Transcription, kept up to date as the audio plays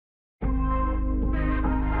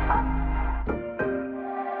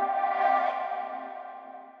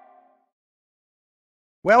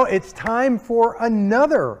Well, it's time for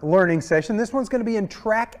another learning session. This one's going to be in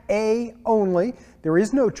Track A only. There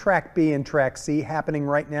is no Track B and Track C happening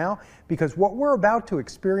right now because what we're about to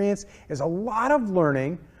experience is a lot of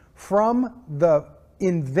learning from the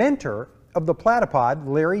inventor of the Platypod,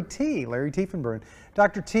 Larry Tiefenbrun.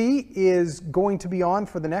 Dr. T is going to be on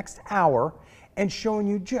for the next hour and showing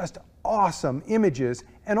you just awesome images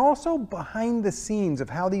and also behind the scenes of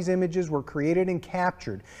how these images were created and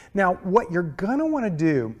captured. Now, what you're going to want to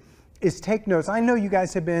do is take notes. I know you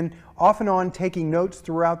guys have been off and on taking notes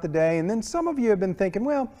throughout the day, and then some of you have been thinking,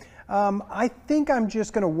 well, I think I'm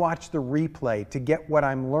just going to watch the replay to get what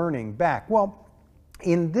I'm learning back. Well,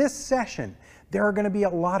 in this session, there are going to be a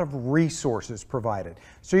lot of resources provided.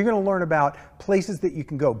 So you're going to learn about places that you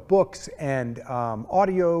can go, books and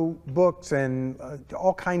audio books and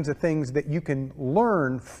all kinds of things that you can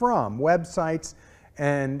learn from, websites,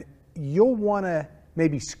 and you'll want to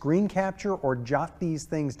maybe screen capture or jot these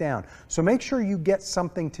things down. So make sure you get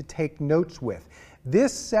something to take notes with.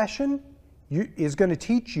 This session is going to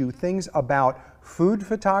teach you things about food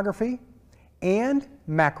photography and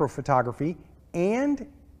macro photography and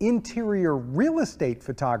interior real estate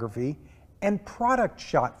photography and product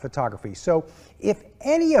shot photography. So if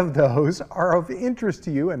any of those are of interest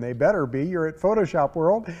to you, and they better be, you're at Photoshop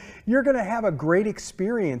World, you're going to have a great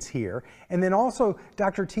experience here. And then also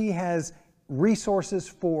Dr. T has resources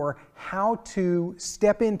for how to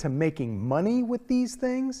step into making money with these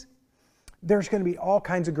things. There's going to be all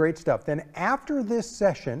kinds of great stuff. Then after this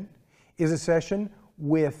session is a session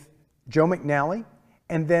with Joe McNally.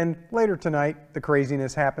 And then later tonight, the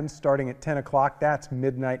craziness happens starting at 10 o'clock. That's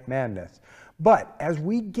Midnight Madness. But as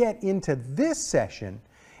we get into this session,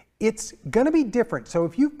 it's going to be different. So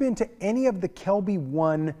if you've been to any of the Kelby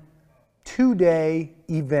One 2-day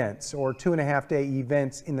events or 2.5-day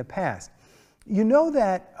events in the past, you know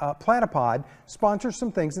that Platypod sponsors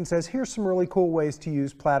some things and says, here's some really cool ways to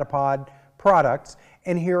use Platypod products,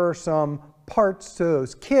 and here are some parts to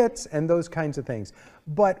those kits and those kinds of things.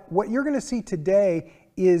 But what you're going to see today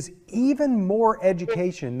is even more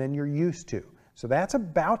education than you're used to. So that's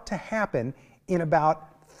about to happen in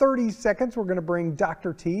about 30 seconds. We're going to bring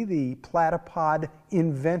Dr. T, the Platypod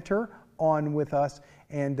inventor, on with us,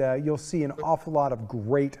 and you'll see an awful lot of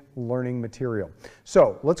great learning material.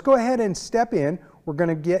 So let's go ahead and step in. We're going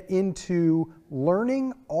to get into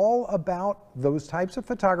learning all about those types of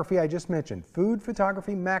photography I just mentioned: food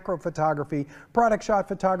photography, macro photography, product shot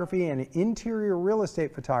photography, and interior real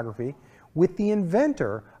estate photography with the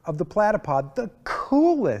inventor of the Platypod, the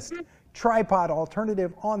coolest tripod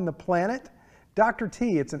alternative on the planet. Dr.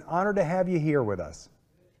 T, it's an honor to have you here with us.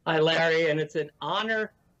 Hi, Larry, and it's an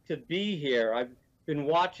honor to be here. I've been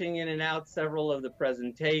watching in and out several of the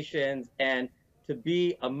presentations, and to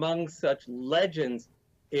be among such legends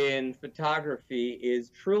in photography is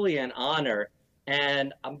truly an honor,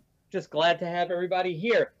 and I'm just glad to have everybody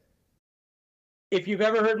here. If you've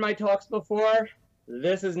ever heard my talks before,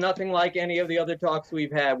 this is nothing like any of the other talks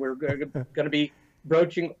we've had. We're going to be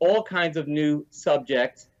broaching all kinds of new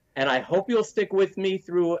subjects, and I hope you'll stick with me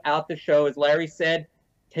throughout the show. As Larry said,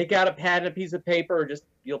 take out a pad and a piece of paper, or just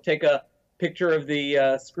you'll take a picture of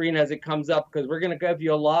the screen as it comes up, because we're going to give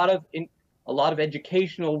you a lot of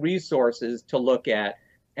educational resources to look at.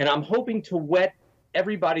 And I'm hoping to whet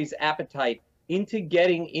everybody's appetite into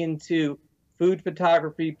getting into food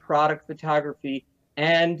photography, product photography,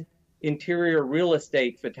 and interior real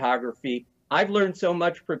estate photography. I've learned so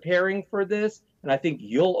much preparing for this, and I think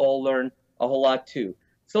you'll all learn a whole lot too.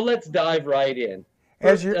 So let's dive right in.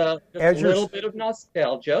 First, a little bit of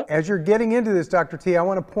nostalgia. As you're getting into this, Dr. T, I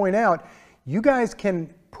want to point out, you guys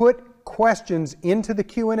can put questions into the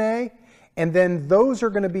Q&A, and then those are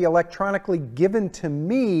going to be electronically given to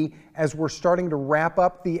me as we're starting to wrap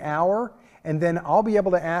up the hour, and then I'll be able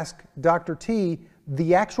to ask Dr. T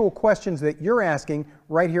the actual questions that you're asking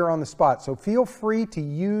right here on the spot. So feel free to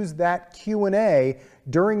use that Q&A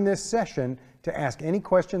during this session to ask any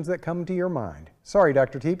questions that come to your mind. Sorry,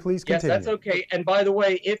 Dr. T, please continue. Yes, that's okay. And by the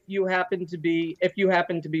way, if you happen to be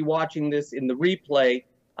watching this in the replay,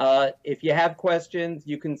 if you have questions,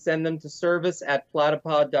 you can send them to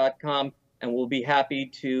service@platypod.com, and we'll be happy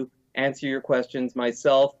to answer your questions,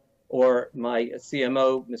 myself or my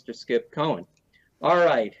CMO, Mr. Skip Cohen. All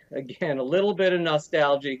right, again, a little bit of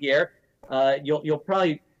nostalgia here. You'll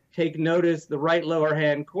probably take notice the right lower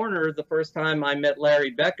hand corner. The first time I met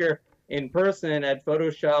Larry Becker in person at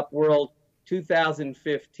Photoshop World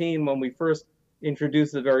 2015, when we first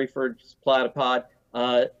introduced the very first Platypod.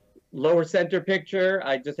 Lower center picture,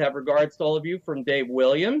 I just have regards to all of you, from Dave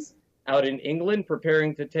Williams out in England,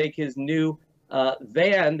 preparing to take his new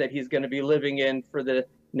van that he's going to be living in for the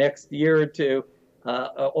next year or two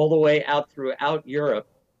all the way out throughout Europe.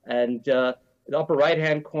 And the upper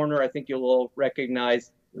right-hand corner, I think you'll all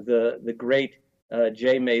recognize the great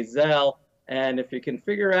Jay Maisel. And if you can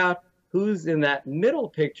figure out who's in that middle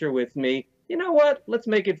picture with me, you know what? Let's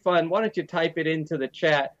make it fun. Why don't you type it into the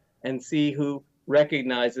chat and see who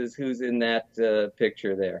recognizes who's in that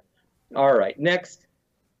picture there. All right, next.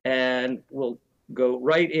 And we'll go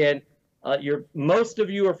right in. Most of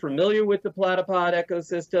you are familiar with the Platypod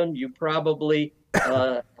ecosystem. You probably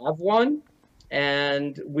have one,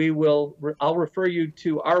 and I'll refer you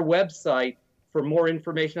to our website for more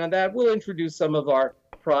information on that. We'll introduce some of our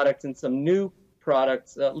products and some new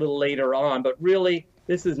products a little later on, but really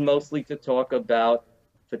this is mostly to talk about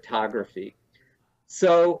photography.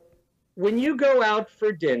 So when you go out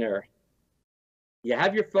for dinner, you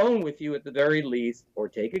have your phone with you at the very least, or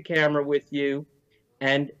take a camera with you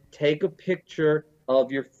and take a picture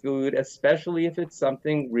of your food, especially if it's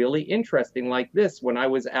something really interesting like this. When I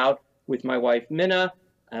was out with my wife Minna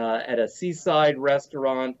at a seaside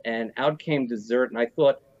restaurant, and out came dessert, and I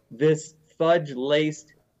thought this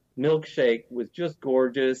fudge-laced milkshake was just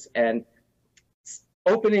gorgeous, and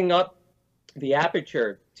opening up the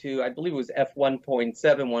aperture to, I believe it was f1.7,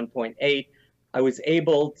 1.8, I was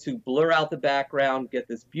able to blur out the background, get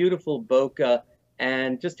this beautiful bokeh,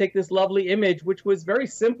 and just take this lovely image, which was very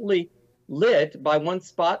simply lit by one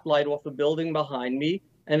spotlight off a building behind me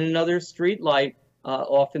and another street light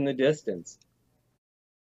off in the distance.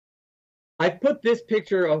 I put this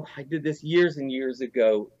picture, I did this years and years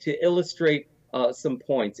ago to illustrate some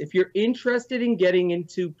points. If you're interested in getting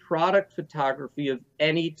into product photography of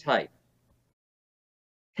any type,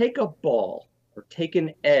 take a ball or take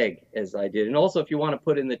an egg, as I did. And also, if you want to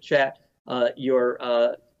put in the chat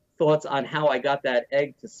your thoughts on how I got that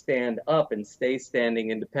egg to stand up and stay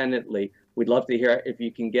standing independently, we'd love to hear if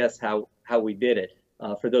you can guess how we did it,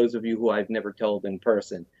 for those of you who I've never told in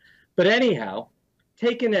person. But anyhow,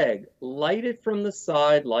 take an egg, light it from the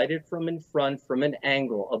side, light it from in front, from an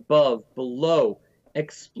angle, above, below.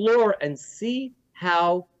 Explore and see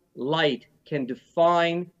how light can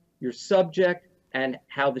define your subject and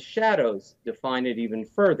how the shadows define it even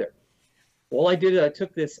further. All I did is I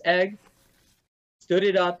took this egg, stood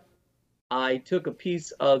it up, I took a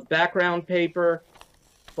piece of background paper,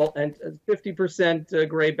 and 50%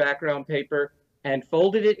 gray background paper, and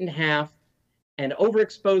folded it in half, and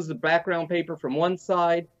overexposed the background paper from one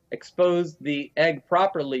side, exposed the egg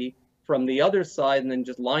properly from the other side, and then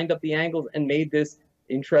just lined up the angles and made this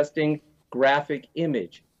interesting graphic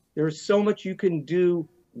image. There's so much you can do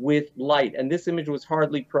with light, and this image was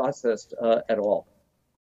hardly processed at all.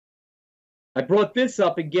 I brought this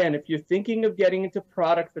up again. If you're thinking of getting into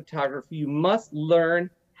product photography, you must learn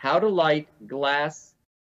how to light glass,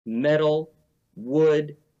 metal,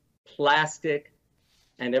 wood, plastic,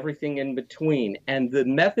 and everything in between. And the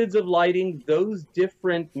methods of lighting those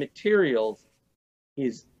different materials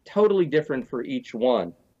is totally different for each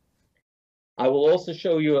one. I will also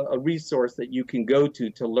show you a resource that you can go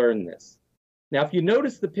to learn this. Now, if you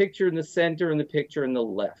notice the picture in the center and the picture in the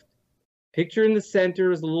left, picture in the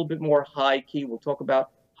center is a little bit more high key. We'll talk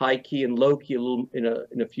about high key and low key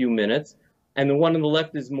in a few minutes. And the one on the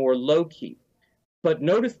left is more low key. But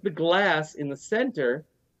notice the glass in the center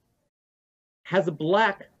has a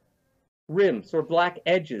black rim, sort of black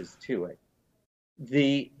edges to it.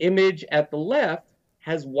 The image at the left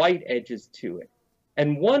has white edges to it.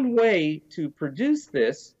 And one way to produce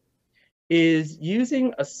this is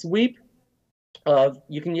using a sweep of,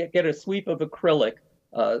 you can get a sweep of acrylic,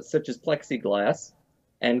 such as plexiglass,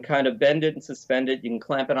 and kind of bend it and suspend it. You can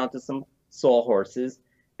clamp it onto some sawhorses.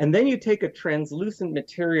 And then you take a translucent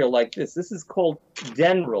material like this. This is called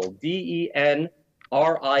Denril, D-E-N-R-I-L.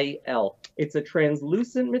 It's a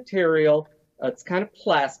translucent material. It's kind of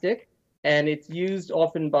plastic, and it's used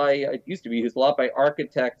often by, it used to be used a lot by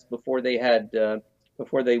architects before they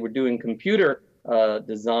were doing computer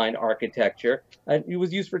design architecture. It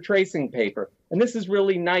was used for tracing paper. And this is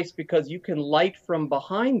really nice because you can light from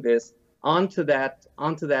behind this onto that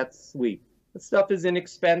sweep. The stuff is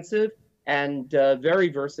inexpensive and very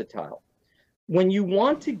versatile. When you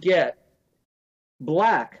want to get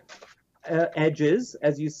black edges,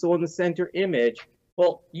 as you saw in the center image,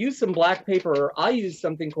 well, use some black paper, or I use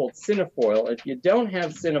something called cinefoil. If you don't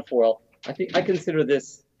have cinefoil, I consider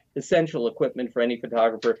this essential equipment for any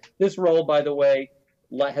photographer. This roll, by the way,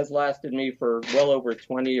 has lasted me for well over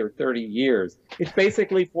 20 or 30 years. It's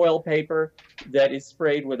basically foil paper that is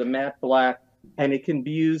sprayed with a matte black, and it can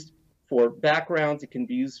be used for backgrounds. It can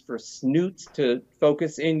be used for snoots to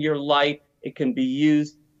focus in your light. It can be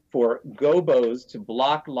used for gobos to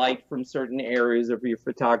block light from certain areas of your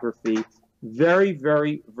photography. Very,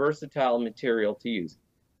 very versatile material to use.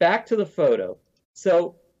 Back to the photo.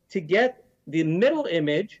 So to get the middle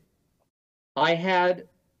image, I had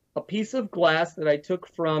a piece of glass that I took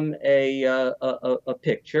from a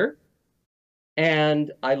picture,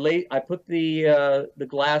 and I put the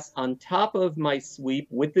glass on top of my sweep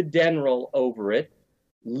with the dendril over it,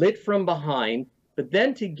 lit from behind. But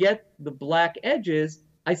then to get the black edges,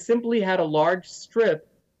 I simply had a large strip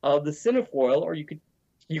of the cinefoil, or you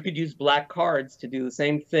could use black cards to do the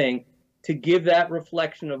same thing, to give that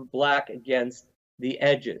reflection of black against the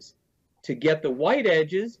edges. To get the white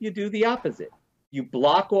edges, you do the opposite. You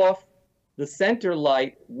block off the center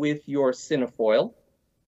light with your cinefoil,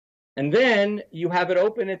 and then you have it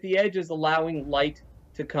open at the edges, allowing light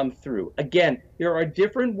to come through. Again, there are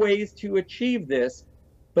different ways to achieve this,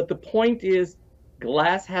 but the point is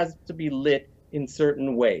glass has to be lit in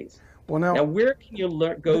certain ways. Well, now where can you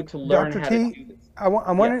go to learn how to do this? I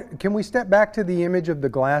wonder, can we step back to the image of the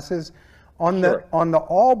glasses? On the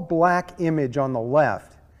all black image on the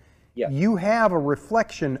left, you have a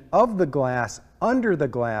reflection of the glass under the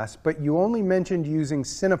glass, but you only mentioned using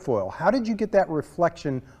cinefoil. How did you get that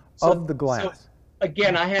reflection of the glass? So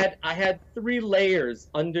again, I had 3 layers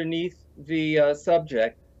underneath the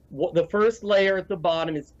subject. The first layer at the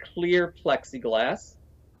bottom is clear plexiglass,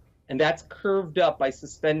 and that's curved up by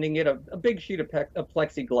suspending it, a big sheet of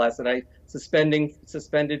plexiglass that I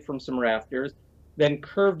suspended from some rafters, then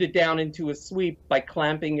curved it down into a sweep by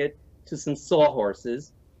clamping it to some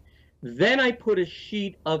sawhorses. Then I put a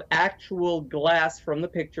sheet of actual glass from the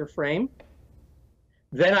picture frame.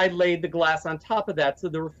 Then I laid the glass on top of that, so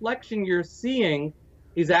the reflection you're seeing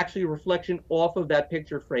is actually a reflection off of that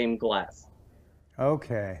picture frame glass.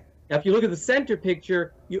 Okay. Now, if you look at the center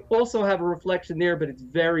picture, you also have a reflection there, but it's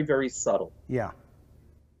very, very subtle. Yeah.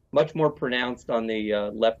 Much more pronounced on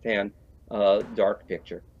the left-hand dark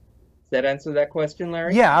picture. Does that answer that question,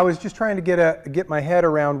 Larry? Yeah, I was just trying to get my head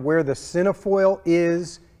around where the cinefoil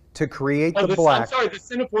is to create the black. I'm sorry, the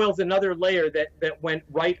cinefoil is another layer that went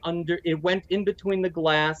right under, it went in between the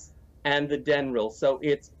glass and the dendril. So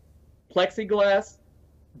it's plexiglass,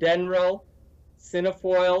 dendril,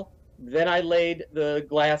 cinefoil, then I laid the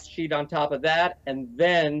glass sheet on top of that, and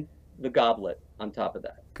then the goblet on top of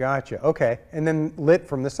that. Gotcha, okay. And then lit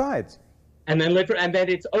from the sides. And then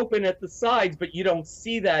it's open at the sides, but you don't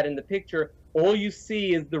see that in the picture. All you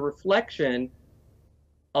see is the reflection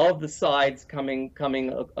of the sides coming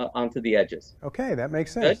onto the edges. Okay, that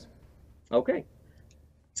makes sense. Good? Okay.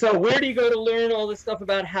 So where do you go to learn all this stuff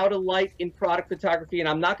about how to light in product photography? And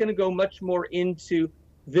I'm not going to go much more into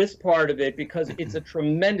this part of it because it's a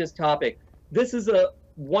tremendous topic. This is a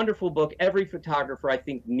wonderful book. Every photographer, I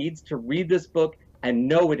think, needs to read this book and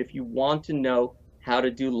know it if you want to know how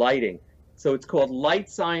to do lighting. So it's called Light,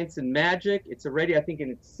 Science, and Magic. It's already, I think, in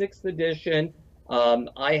its 6th edition.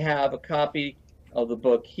 I have a copy of the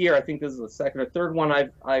book here. I think this is the 2nd or 3rd one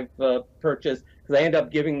I've purchased, because I end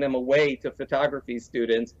up giving them away to photography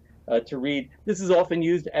students to read. This is often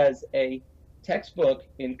used as a textbook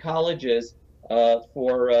in colleges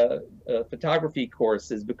for photography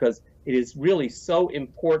courses, because it is really so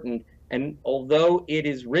important. And although it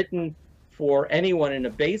is written for anyone in a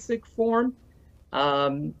basic form,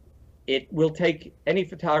 it will take any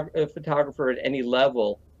photographer at any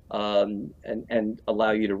level and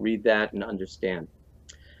allow you to read that and understand.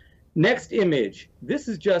 Next image. This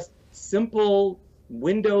is just simple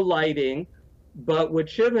window lighting, but what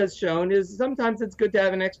Shiv has shown is sometimes it's good to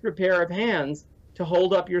have an extra pair of hands to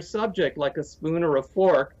hold up your subject, like a spoon or a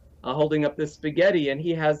fork, holding up this spaghetti, and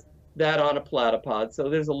he has that on a Platypod. So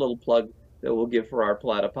there's a little plug that we'll give for our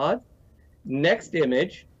Platypod. Next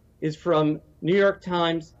image is from New York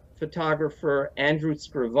Times photographer Andrew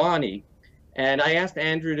Scrivani, and I asked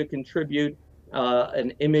Andrew to contribute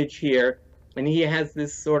an image here, and he has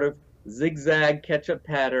this sort of zigzag ketchup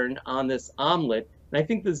pattern on this omelet, and I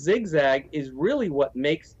think the zigzag is really what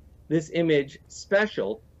makes this image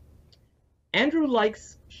special. Andrew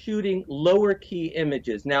likes shooting lower key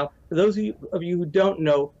images. Now, for those of you who don't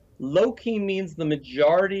know, low key means the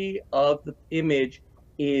majority of the image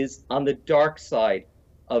is on the dark side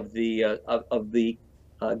of the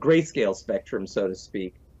grayscale spectrum, so to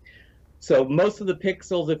speak. So most of the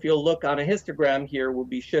pixels, if you'll look on a histogram here, will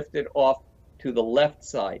be shifted off to the left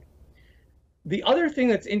side. The other thing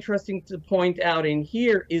that's interesting to point out in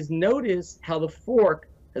here is notice how the fork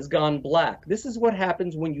has gone black. This is what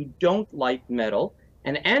happens when you don't light metal,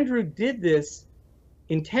 and Andrew did this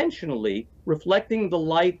intentionally, reflecting the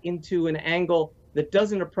light into an angle that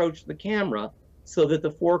doesn't approach the camera so that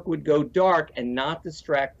the fork would go dark and not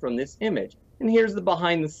distract from this image. And here's the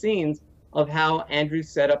behind the scenes of how Andrew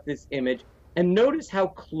set up this image And notice how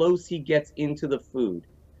close he gets into the food.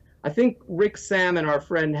 I think Rick Salmon, our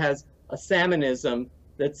friend, has a salmonism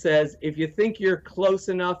that says, if you think you're close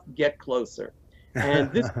enough, get closer.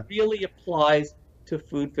 And this really applies to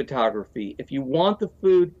food photography. If you want the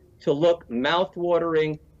food to look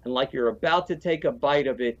mouth-watering and like you're about to take a bite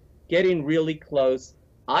of it, getting really close.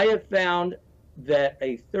 I have found that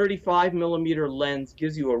a 35mm lens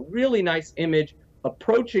gives you a really nice image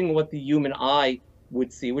approaching what the human eye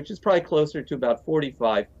would see, which is probably closer to about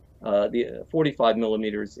 45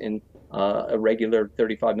 millimeters in a regular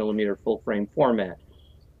 35mm full-frame format.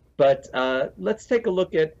 But let's take a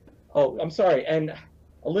look at, oh, I'm sorry, and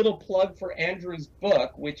a little plug for Andrew's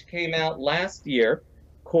book, which came out last year,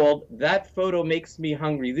 called That Photo Makes Me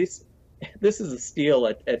Hungry. This is a steal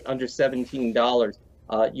at under $17.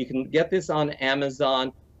 You can get this on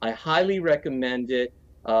Amazon. I highly recommend it.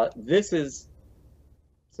 This is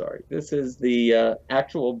the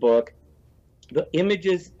actual book. The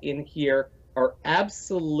images in here are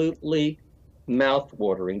absolutely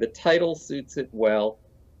mouth-watering. The title suits it well.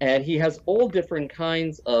 And he has all different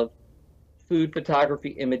kinds of food photography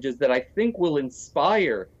images that I think will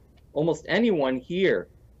inspire almost anyone here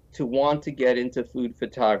to want to get into food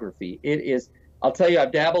photography. It is, I'll tell you,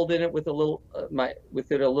 I've dabbled in it with a little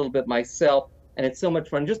bit myself, and it's so much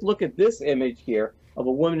fun. Just look at this image here of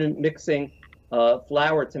a woman mixing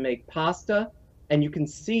flour to make pasta, and you can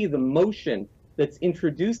see the motion that's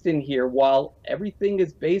introduced in here while everything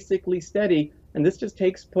is basically steady. And this just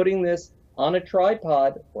takes putting this on a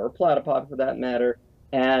tripod, or a platypod for that matter,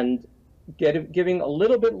 and giving a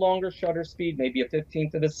little bit longer shutter speed, maybe a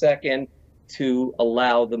 15th of a second, to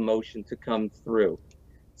allow the motion to come through.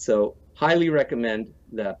 So highly recommend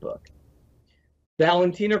that book.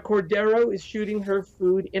 Valentina Cordero is shooting her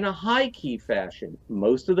food in a high key fashion.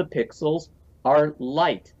 Most of the pixels are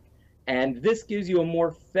light, and this gives you a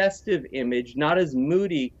more festive image, not as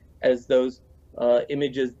moody as those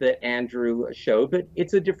images that Andrew showed, but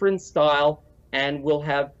it's a different style and will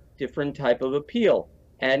have different type of appeal.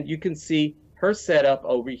 And you can see her setup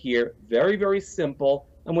over here, very, very simple.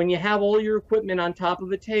 And when you have all your equipment on top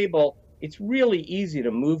of a table, it's really easy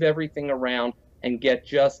to move everything around and get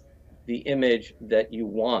just the image that you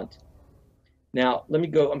want. Now, let me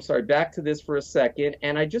go, I'm sorry, back to this for a second.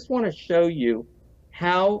 And I just want to show you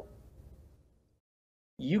how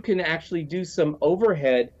you can actually do some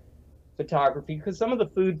overhead photography, because some of the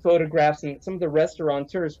food photographs and some of the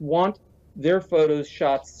restaurateurs want their photos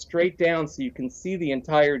shot straight down so you can see the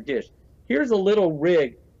entire dish. Here's a little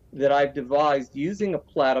rig that I've devised using a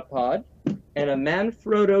Platypod and a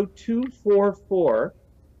Manfrotto 244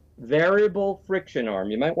 variable friction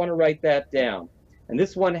arm. You might want to write that down. And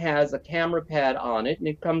this one has a camera pad on it, and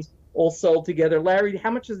it comes all sold together. Larry,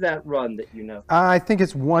 how much does that run that you know? I think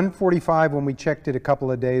it's $145 when we checked it a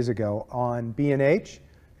couple of days ago on B&H.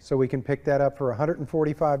 So we can pick that up for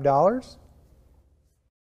 $145.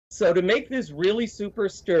 So to make this really super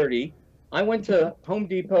sturdy, I went to Home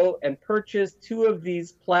Depot and purchased 2 of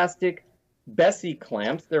these plastic Bessie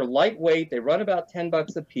clamps. They're lightweight, they run about 10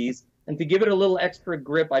 bucks a piece. And to give it a little extra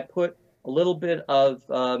grip, I put a little bit of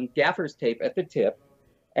gaffer's tape at the tip.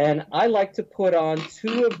 And I like to put on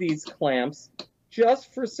 2 of these clamps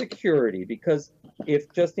just for security, because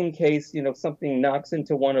if just in case, you know, something knocks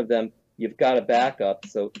into one of them, you've got a backup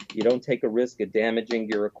so you don't take a risk of damaging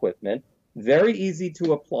your equipment. Very easy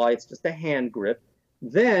to apply. It's just a hand grip.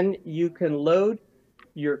 Then you can load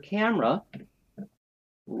your camera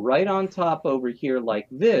right on top over here like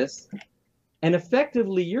this. And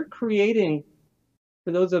effectively, you're creating,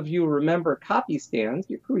 for those of you who remember copy stands,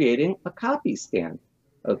 you're creating a copy stand.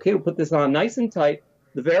 Okay, we'll put this on nice and tight.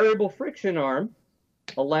 The variable friction arm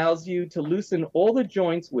allows you to loosen all the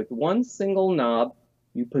joints with one single knob.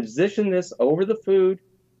 You position this over the food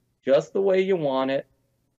just the way you want it.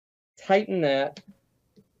 Tighten that.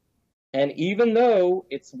 And even though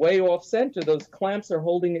it's way off center, those clamps are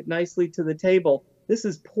holding it nicely to the table. This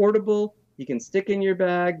is portable. You can stick in your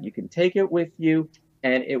bag. You can take it with you.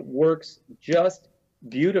 And it works just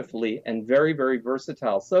beautifully and very, very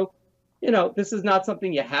versatile. So, you know, this is not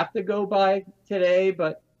something you have to go buy today,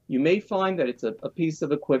 but you may find that it's a piece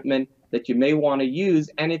of equipment that you may want to use.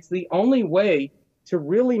 And it's the only way to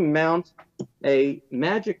really mount a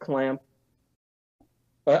magic clamp,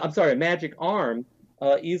 a magic arm,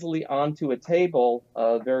 easily onto a table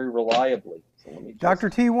very reliably. So let me just... Dr.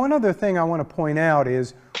 T, one other thing I want to point out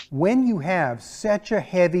is when you have such a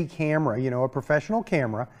heavy camera, you know, a professional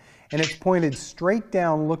camera, and it's pointed straight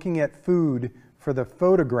down looking at food for the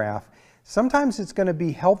photograph, sometimes it's going to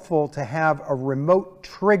be helpful to have a remote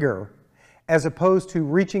trigger as opposed to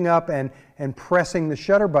reaching up and pressing the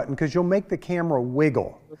shutter button, because you'll make the camera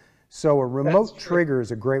wiggle. So a remote That's true. trigger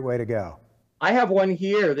is a great way to go. I have one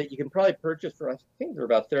here that you can probably purchase for, I think they're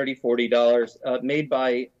about $30, $40, made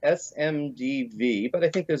by SMDV, but I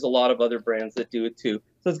think there's a lot of other brands that do it too.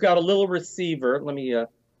 So it's got a little receiver. Let me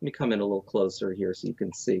come in a little closer here so you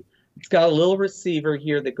can see. It's got a little receiver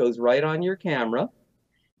here that goes right on your camera,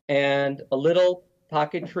 and a little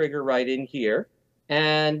pocket trigger right in here.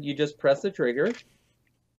 And you just press the trigger,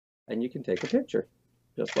 and you can take a picture.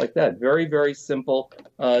 Just like that. Very, very simple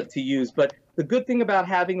to use. But the good thing about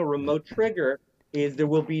having a remote trigger is there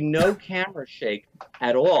will be no camera shake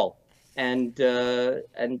at all. And you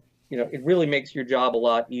know, it really makes your job a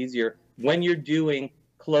lot easier when you're doing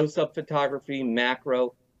close-up photography,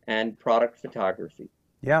 macro, and product photography.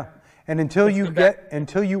 Yeah. And until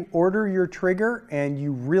you order your trigger and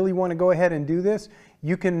you really want to go ahead and do this,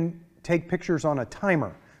 you can take pictures on a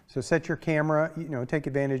timer. So set your camera, you know, take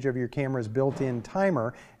advantage of your camera's built-in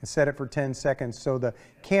timer and set it for 10 seconds so the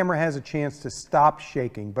camera has a chance to stop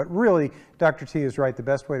shaking. But really, Dr. T is right. The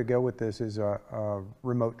best way to go with this is a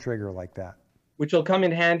remote trigger like that. Which will come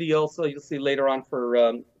in handy also, you'll see later on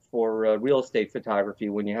for real estate photography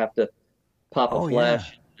when you have to pop a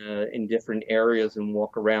flash in different areas and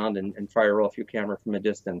walk around and fire off your camera from a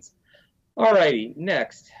distance. All righty,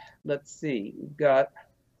 next, let's see. We've got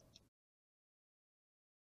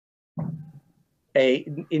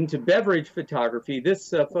into beverage photography. This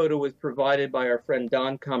photo was provided by our friend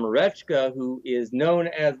Don Komarechka, who is known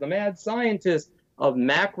as the mad scientist of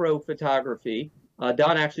macro photography.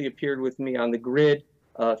 Don actually appeared with me on the grid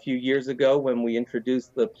a few years ago when we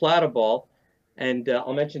introduced the Platypod, and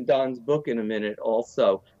I'll mention Don's book in a minute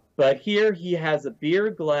also. But here he has a beer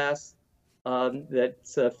glass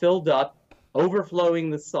that's filled up, overflowing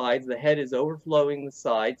the sides. The head is overflowing the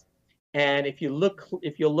sides. And if you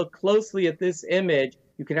look closely at this image,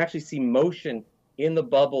 you can actually see motion in the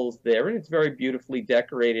bubbles there, and it's very beautifully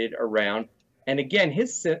decorated around. And again,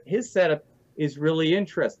 his setup is really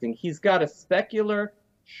interesting. He's got a specular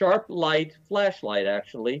sharp light, flashlight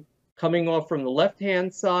actually, coming off from the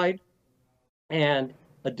left-hand side, and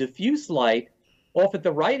a diffuse light off at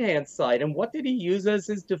the right-hand side. And what did he use as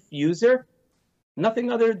his diffuser?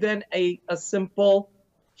 Nothing other than a simple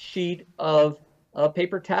sheet of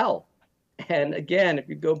paper towel. And again, if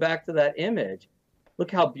you go back to that image, look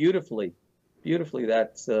how beautifully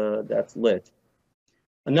that's lit.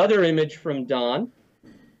 Another image from Don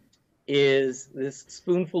is this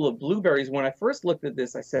spoonful of blueberries. When I first looked at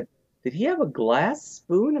this, I said, did he have a glass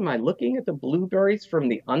spoon? Am I looking at the blueberries from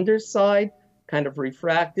the underside, kind of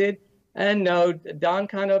refracted? And no, Don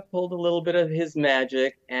kind of pulled a little bit of his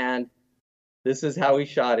magic, and this is how he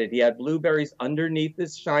shot it. He had blueberries underneath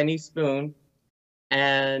this shiny spoon,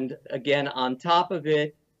 and again on top of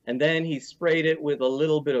it, and then he sprayed it with a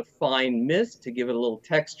little bit of fine mist to give it a little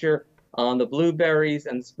texture on the blueberries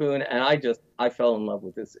and the spoon. And I fell in love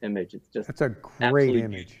with this image. It's just, it's a great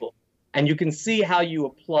image. Beautiful. And you can see how you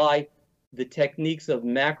apply the techniques of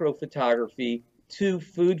macro photography to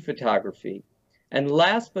food photography. And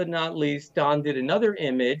last but not least, Don did another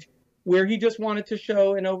image where he just wanted to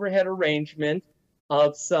show an overhead arrangement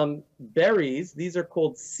of some berries. These are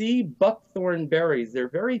called sea buckthorn berries. They're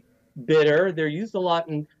very bitter. They're used a lot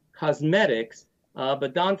in cosmetics,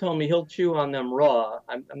 but Don told me he'll chew on them raw.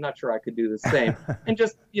 I'm not sure I could do the same. And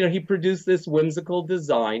just, you know, he produced this whimsical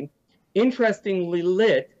design, interestingly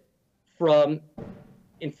lit from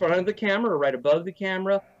in front of the camera, right above the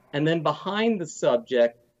camera, and then behind the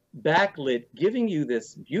subject, backlit, giving you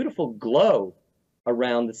this beautiful glow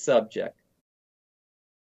around the subject.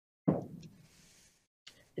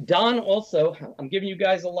 Don also, I'm giving you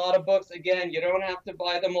guys a lot of books. Again, you don't have to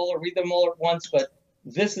buy them all or read them all at once, but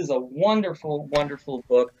this is a wonderful, wonderful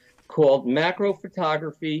book called Macro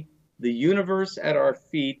Photography, The Universe at Our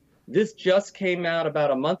Feet. This just came out about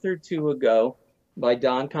a month or two ago by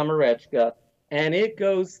Don Komarechka, and it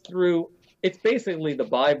goes through, it's basically the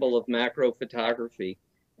Bible of macro photography.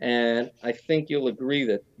 And I think you'll agree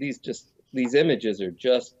that these images are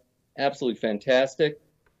just absolutely fantastic.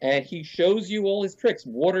 And he shows you all his tricks: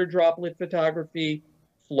 water droplet photography,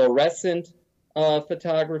 fluorescent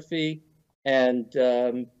photography, and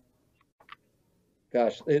I'm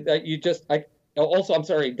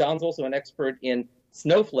sorry, Don's also an expert in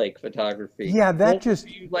snowflake photography. Yeah, that just,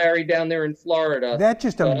 Larry, down there in Florida, that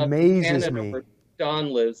just amazes Canada, me. Where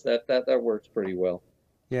Don lives, that works pretty well.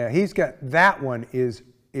 Yeah, he's got, that one is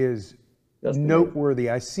noteworthy.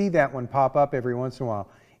 I see that one pop up every once in a while.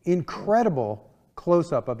 Incredible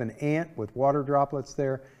close-up of an ant with water droplets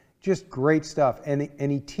there. Just great stuff. And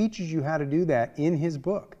he teaches you how to do that in his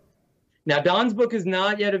book. Now, Don's book is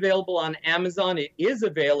not yet available on Amazon. It is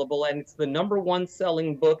available, and it's the #1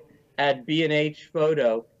 selling book at B&H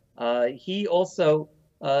Photo. He also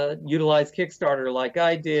utilized Kickstarter like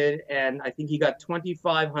I did, and I think he got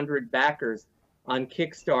 2,500 backers on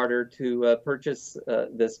Kickstarter to purchase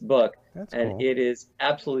this book. That's And cool. it is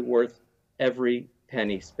absolutely worth every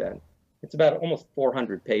penny spent. It's about almost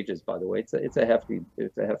 400 pages, by the way. It's a hefty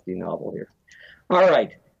novel here. All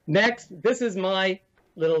right, next, this is my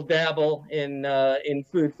little dabble in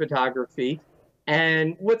food photography.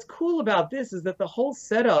 And what's cool about this is that the whole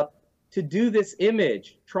setup to do this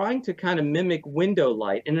image, trying to kind of mimic window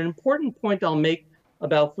light. And an important point I'll make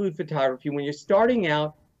about food photography, when you're starting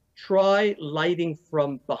out, try lighting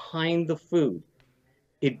from behind the food.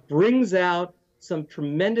 It brings out some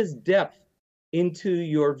tremendous depth into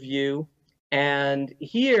your view. And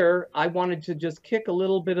here, I wanted to just kick a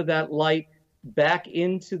little bit of that light back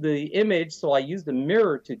into the image, so I used a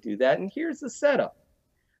mirror to do that. And here's the setup.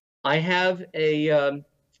 I have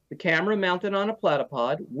the camera mounted on a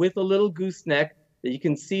platypod with a little gooseneck that you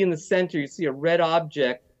can see in the center. You see a red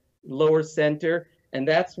object lower center, and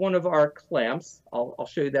that's one of our clamps. I'll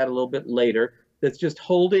show you that a little bit later. That's just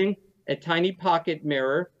holding a tiny pocket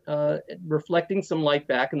mirror, reflecting some light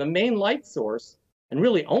back. And the main light source, and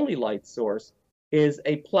really only light source, is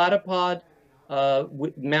a platypod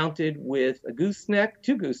mounted with a gooseneck,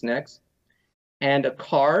 two goosenecks, and a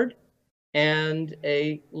card, and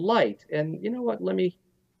a light. And you know what? Let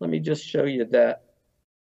me just show you that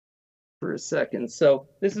for a second. So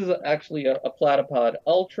this is actually a Platypod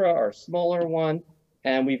Ultra, our smaller one,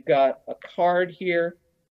 and we've got a card here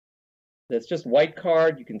that's just white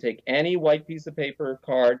card. You can take any white piece of paper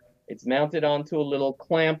card. It's mounted onto a little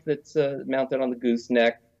clamp that's mounted on the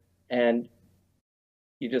gooseneck, and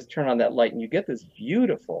you just turn on that light and you get this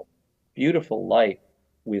beautiful, beautiful light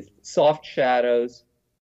with soft shadows,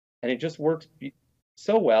 and it just works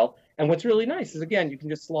so well. And what's really nice is, again, you can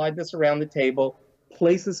just slide this around the table,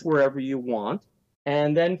 place this wherever you want.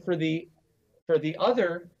 And then for the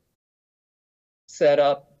other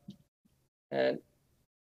setup, and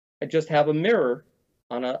I just have a mirror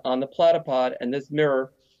on the platypod, and this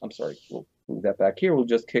mirror, I'm sorry, we'll move that back here. We'll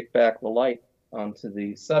just kick back the light onto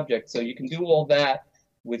the subject. So you can do all that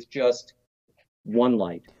with just one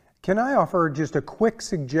light. Can I offer just a quick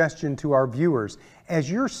suggestion to our viewers?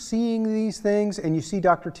 As you're seeing these things and you see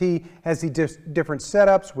Dr. T has these different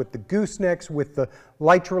setups with the goosenecks, with the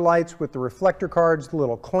lights, with the reflector cards, the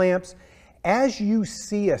little clamps, as you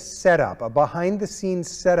see a setup, a behind the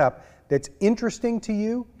scenes setup that's interesting to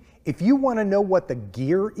you, if you want to know what the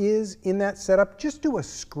gear is in that setup, just do a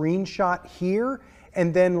screenshot here,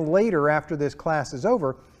 and then later after this class is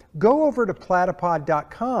over, go over to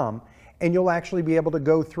platypod.com and you'll actually be able to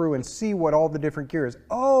go through and see what all the different gear is.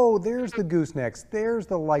 Oh, there's the goosenecks, there's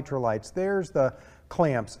the lights, there's the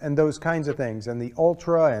clamps and those kinds of things, and the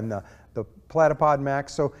Ultra and the Platypod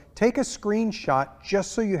Max. So take a screenshot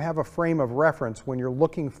just so you have a frame of reference when you're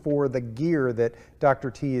looking for the gear that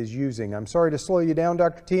Dr. T is using. I'm sorry to slow you down,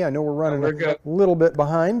 Dr. T. I know we're running a little bit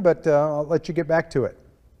behind, but I'll let you get back to it.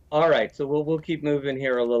 All right, so we'll keep moving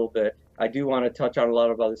here a little bit. I do want to touch on a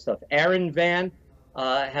lot of other stuff. Aaron Van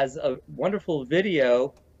has a wonderful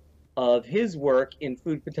video of his work in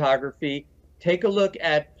food photography. Take a look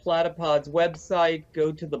at Platypod's website,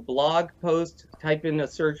 go to the blog post, type in a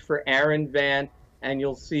search for Aaron Van, and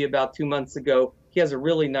you'll see about 2 months ago, he has a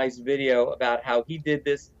really nice video about how he did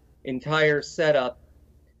this entire setup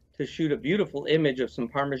to shoot a beautiful image of some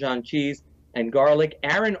Parmesan cheese and garlic.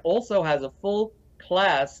 Aaron also has a full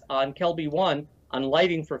class on Kelby One on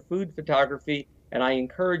lighting for food photography, and I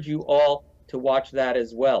encourage you all to watch that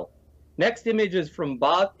as well. Next images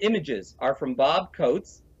are from Bob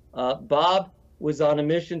Coates. Bob was on a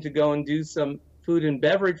mission to go and do some food and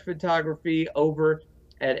beverage photography over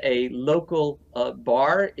at a local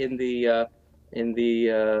bar in the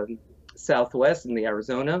Southwest, in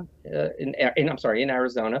Arizona. In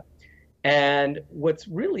Arizona. And what's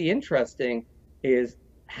really interesting is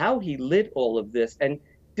how he lit all of this and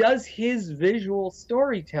does his visual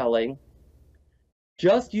storytelling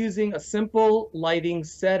just using a simple lighting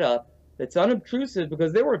setup that's unobtrusive,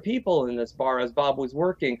 because there were people in this bar as Bob was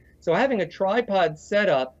working. So having a tripod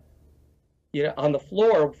setup, on the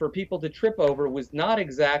floor for people to trip over was not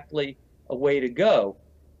exactly a way to go.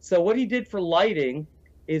 So what he did for lighting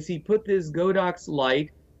is he put this Godox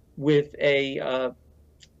light with a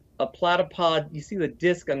platypod. You see the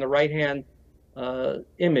disc on the right-hand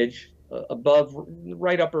image above,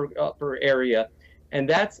 right upper area, and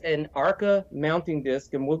that's an Arca mounting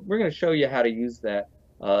disc, and we're going to show you how to use that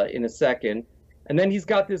in a second. And then he's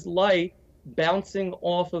got this light bouncing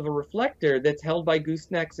off of a reflector that's held by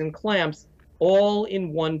goosenecks and clamps, all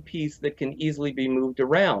in one piece that can easily be moved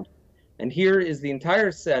around. And here is the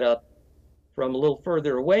entire setup from a little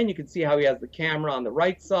further away, and you can see how he has the camera on the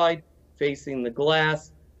right side facing the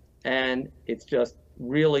glass, and it's just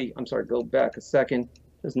really, I'm sorry, go back a second,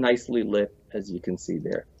 just nicely lit, as you can see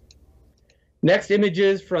there. Next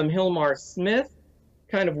images from Hilmar Smith,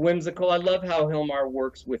 kind of whimsical. I love how Hilmar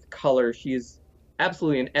works with color. She's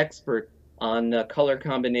absolutely an expert on color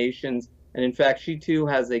combinations, and in fact, she too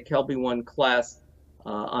has a Kelby 1 class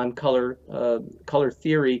on color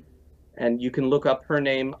theory, and you can look up her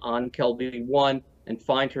name on Kelby 1 and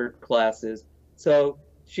find her classes. So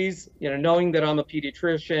she's, knowing that I'm a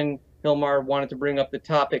pediatrician, Hilmar wanted to bring up the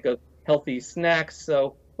topic of healthy snacks.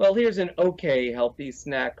 So, well, here's an okay healthy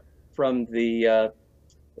snack from the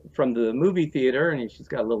movie theater, and she's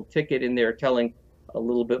got a little ticket in there telling a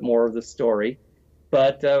little bit more of the story.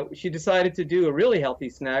 But she decided to do a really healthy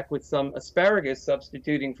snack with some asparagus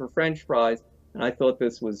substituting for French fries, and I thought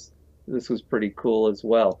this was pretty cool as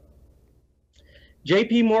well.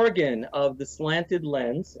 J.P. Morgan of The Slanted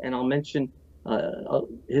Lens, and I'll mention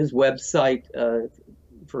his website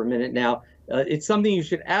for a minute now. It's something you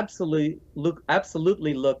should absolutely look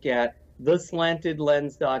at,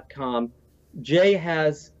 theslantedlens.com. Jay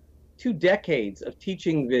has 2 decades of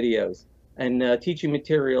teaching videos and teaching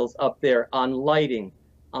materials up there on lighting,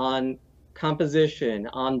 on composition,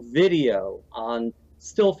 on video, on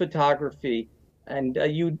still photography, and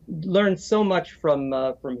you learn so much from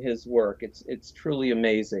his work. It's truly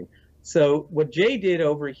amazing. So what Jay did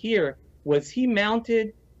over here was he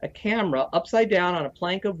mounted a camera upside down on a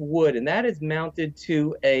plank of wood, and that is mounted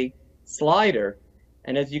to a slider.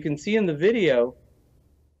 And as you can see in the video,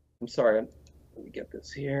 I'm sorry, let me get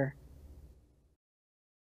this here.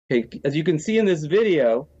 Okay, as you can see in this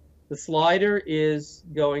video, the slider is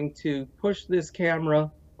going to push this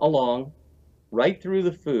camera along right through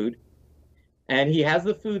the food, and he has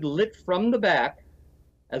the food lit from the back,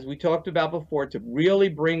 as we talked about before, to really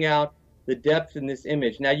bring out the depth in this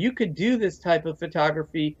image. Now, you could do this type of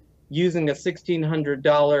photography using a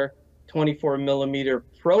 $1,600 24mm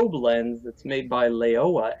probe lens that's made by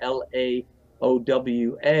Laowa, L-A-O-W-A,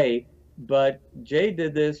 but Jay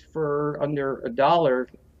did this for under $1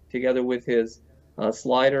 together with his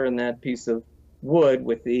slider and that piece of wood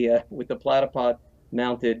with the Platypod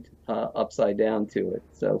mounted upside down to it.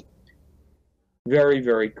 So very,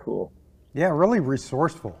 very cool. Yeah, really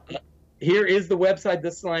resourceful. Here is the website,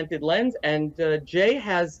 The Slanted Lens, and Jay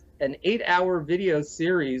has an 8-hour video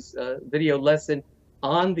series, video lesson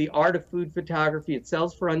on the art of food photography. It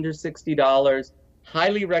sells for under $60.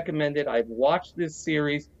 Highly recommended. I've watched this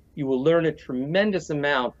series. You will learn a tremendous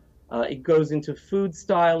amount. It goes into food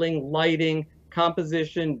styling, lighting,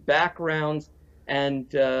 composition, backgrounds, and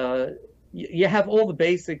you have all the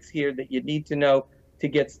basics here that you need to know to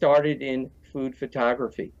get started in food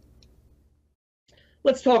photography.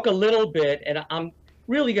 Let's talk a little bit, and I'm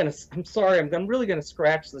really gonna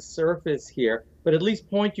scratch the surface here, but at least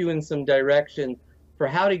point you in some direction for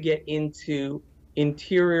how to get into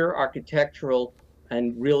interior architectural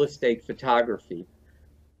and real estate photography.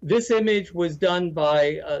 This image was done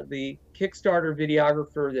by the Kickstarter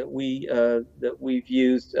videographer that we've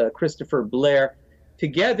used, Christopher Blair,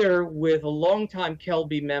 together with a longtime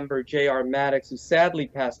Kelby member, J.R. Maddox, who sadly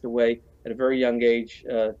passed away at a very young age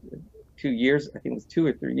 2 years, I think it was 2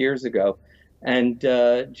 or 3 years ago. And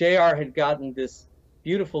JR had gotten this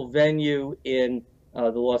beautiful venue in the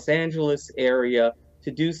Los Angeles area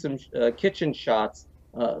to do some kitchen shots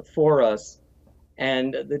for us.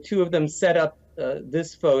 And the two of them set up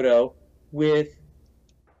this photo with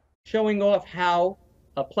showing off how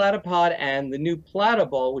a Platypod and the new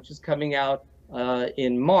Platyball, which is coming out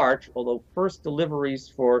in March, although first deliveries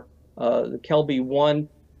for the Kelby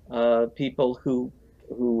 1 people who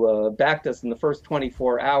backed us in the first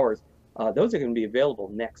 24 hours, those are going to be available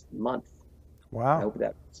next month. Wow. I hope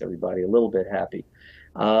that makes everybody a little bit happy.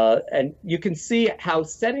 And you can see how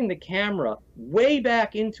setting the camera way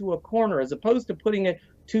back into a corner, as opposed to putting it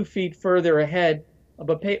 2 feet further ahead,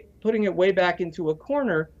 but putting it way back into a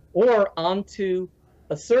corner or onto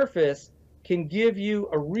a surface, can give you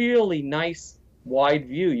a really nice wide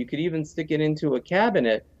view. You could even stick it into a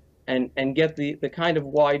cabinet and get the kind of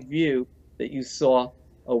wide view that you saw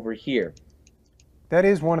over here. That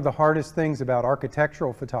is one of the hardest things about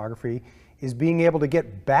architectural photography, is being able to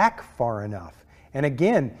get back far enough. And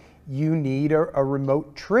again, you need a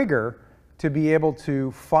remote trigger to be able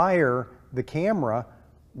to fire the camera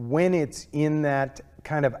when it's in that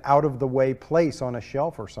kind of out of the way place on a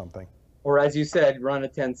shelf or something. Or as you said, run a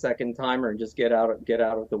 10-second timer and just get out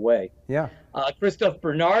of the way. Yeah. Christophe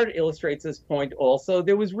Bernard illustrates this point also.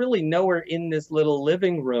 There was really nowhere in this little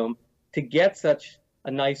living room to get such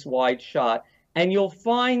a nice wide shot. And you'll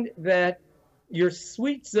find that your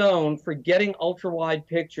sweet zone for getting ultra wide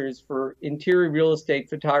pictures for interior real estate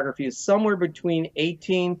photography is somewhere between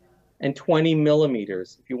 18 and 20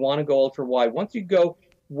 millimeters if you want to go ultra wide. Once you go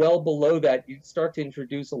well below that, you start to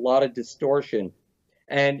introduce a lot of distortion.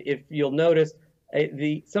 And if you'll notice,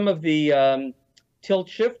 some of the tilt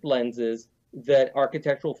shift lenses that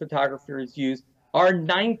architectural photographers use are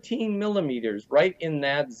 19 millimeters, right in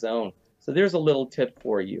that zone. So there's a little tip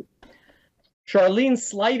for you. Charlene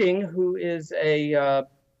Slighting, who is a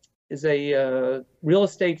real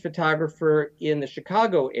estate photographer in the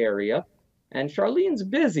Chicago area, and Charlene's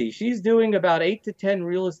busy. She's doing about 8 to 10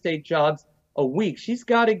 real estate jobs a week. She's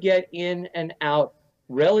got to get in and out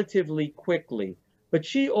relatively quickly. But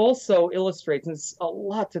she also illustrates, and there's a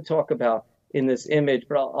lot to talk about in this image,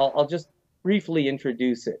 but I'll just briefly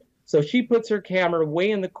introduce it. So she puts her camera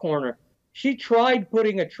way in the corner. She tried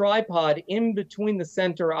putting a tripod in between the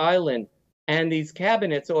center island and these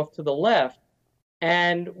cabinets off to the left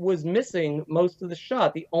and was missing most of the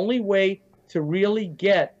shot. The only way to really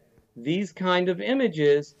get these kind of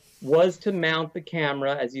images was to mount the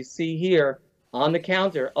camera, as you see here, on the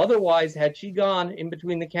counter. Otherwise, had she gone in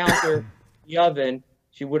between the counter the oven,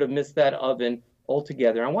 she would have missed that oven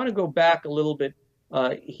altogether. I want to go back a little bit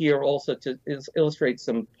here also to illustrate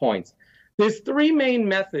some points. There's three main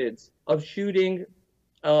methods of shooting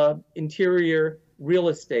interior real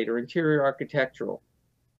estate or interior architectural.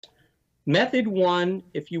 Method one,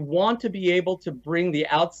 if you want to be able to bring the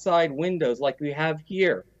outside windows like we have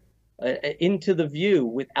here into the view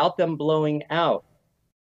without them blowing out,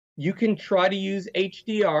 you can try to use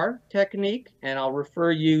HDR technique, and I'll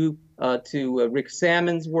refer you to Rick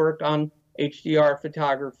Salmon's work on HDR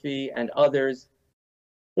photography and others.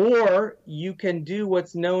 Or you can do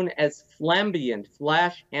what's known as flambient,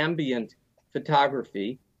 flash ambient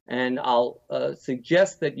photography. And I'll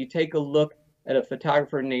suggest that you take a look at a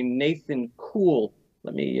photographer named Nathan Kuhl.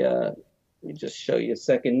 Let me just show you a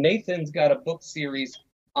second. Nathan's got a book series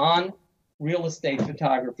on real estate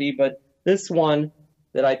photography, but this one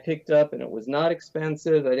that I picked up, and it was not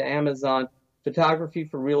expensive, at Amazon, Photography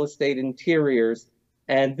for Real Estate Interiors.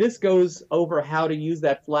 And this goes over how to use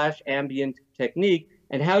that flash ambient technique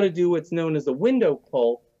and how to do what's known as a window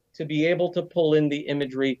pull to be able to pull in the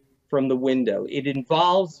imagery from the window. It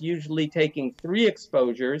involves usually taking 3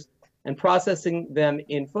 exposures and processing them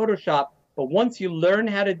in Photoshop. But once you learn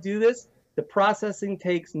how to do this, the processing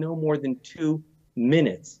takes no more than 2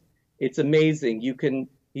 minutes. It's amazing.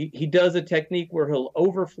 He does a technique where he'll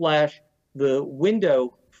overflash the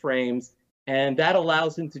window frames, and that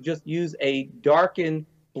allows him to just use a darken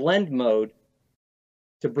blend mode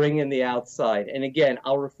to bring in the outside. And again,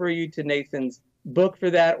 I'll refer you to Nathan's book for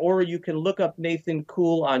that, or you can look up Nathan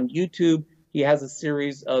Kuhl on YouTube. He has a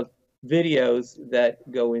series of videos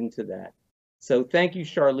that go into that. So thank you,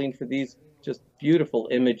 Charlene, for these just beautiful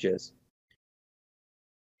images.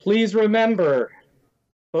 Please remember,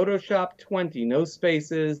 Photoshop 20, no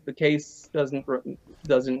spaces, the case doesn't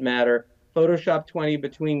matter. Photoshop 20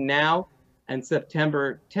 between now and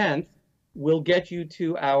September 10th will get you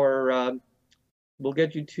to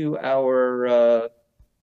our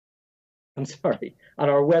I'm sorry, on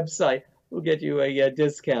our website, we'll get you a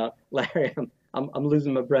discount. Larry, I'm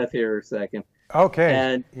losing my breath here a second. Okay.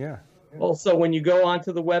 And yeah. Also, when you go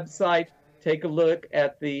onto the website, take a look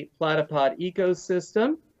at the Platypod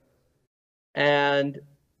ecosystem, and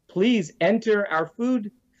please enter our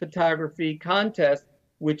food photography contest,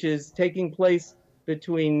 which is taking place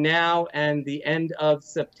between now and the end of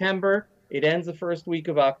September. It ends the first week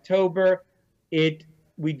of October.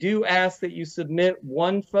 We do ask that you submit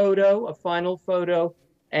 1 photo, a final photo,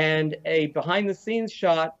 and a behind-the-scenes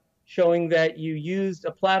shot showing that you used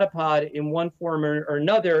a platypod in one form or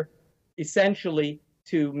another, essentially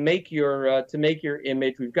to make your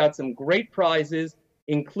image. We've got some great prizes,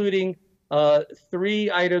 including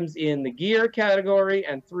 3 items in the gear category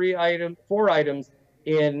and 4 items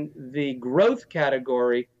in the growth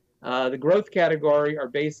category. The growth category are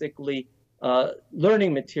basically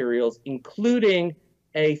learning materials, including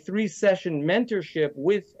a 3-session mentorship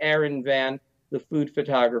with Aaron Van, the food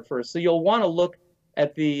photographer. So you'll want to look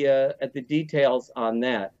at the details on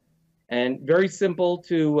that. And very simple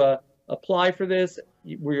to apply for this.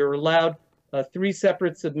 We're allowed 3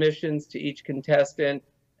 separate submissions to each contestant,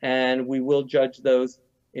 and we will judge those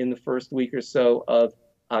in the first week or so of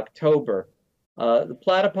October. The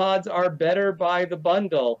platypods are better by the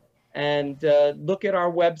bundle, and look at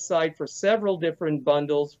our website for several different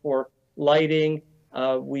bundles for lighting.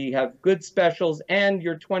 We have good specials, and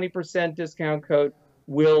your 20% discount code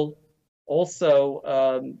will also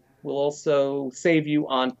save you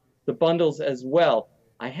on the bundles as well.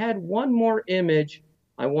 I had one more image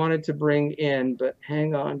I wanted to bring in, but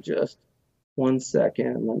hang on just 1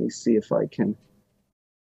 second. Let me see if I can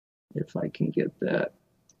get that.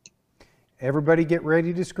 Everybody get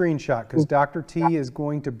ready to screenshot, because Dr. T is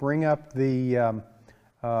going to bring up the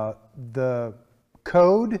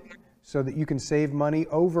code so that you can save money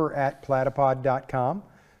over at platypod.com.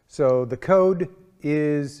 So the code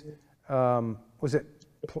is, was it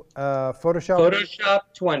Photoshop? Photoshop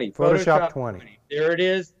 20. Photoshop 20. There it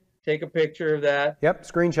is. Take a picture of that. Yep,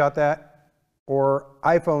 screenshot that, or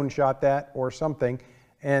iPhone shot that, or something.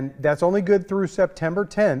 And that's only good through September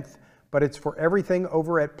 10th, but it's for everything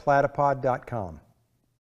over at platypod.com.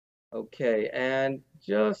 Okay, and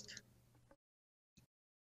just,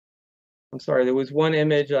 I'm sorry, there was one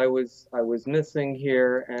image I was missing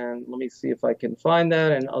here, and let me see if I can find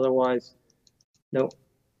that, and otherwise, nope,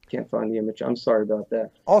 can't find the image. I'm sorry about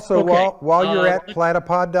that. Also, okay. while you're at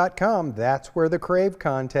platypod.com, that's where the Crave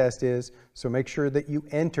contest is, so make sure that you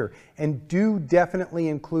enter. And do definitely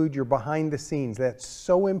include your behind the scenes. That's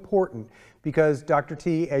so important, because Dr.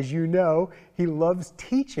 T, as you know, he loves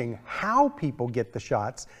teaching how people get the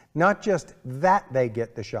shots, not just that they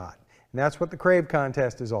get the shot. And that's what the Crave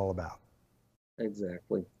contest is all about.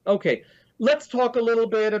 Exactly. Okay, let's talk a little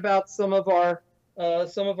bit about some of our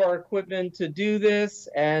equipment to do this,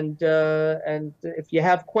 and if you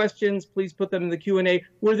have questions, please put them in the Q&A.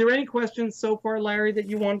 Were there any questions so far, Larry, that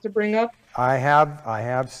you wanted to bring up? I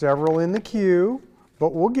have several in the queue,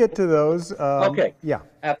 but we'll get to those. Okay. Yeah.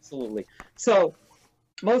 Absolutely. So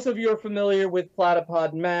most of you are familiar with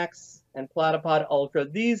Platypod Max and Platypod Ultra.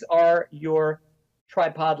 These are your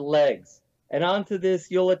tripod legs. And onto this,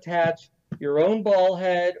 you'll attach your own ball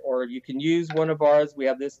head, or you can use one of ours. We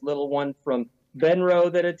have this little one from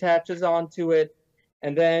Benro that attaches onto it.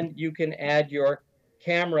 And then you can add your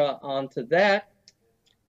camera onto that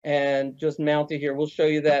and just mount it here. We'll show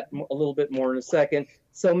you that a little bit more in a second.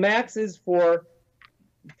 So Max is for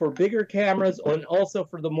bigger cameras and also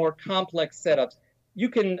for the more complex setups. You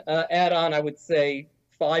can add on, I would say,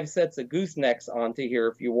 5 sets of goosenecks onto here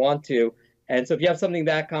if you want to. And so if you have something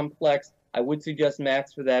that complex, I would suggest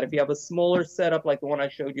Max for that. If you have a smaller setup like the one I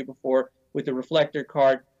showed you before with the reflector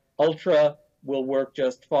card, Ultra will work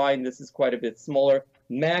just fine. This is quite a bit smaller.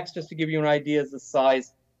 Max, just to give you an idea, is the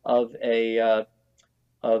size of a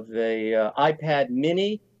iPad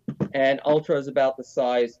mini, and Ultra is about the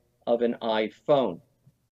size of an iPhone.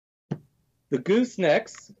 The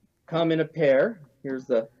goosenecks come in a pair. Here's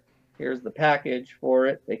the package for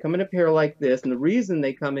it. They come in a pair like this, and the reason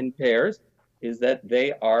they come in pairs is that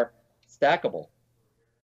they are stackable.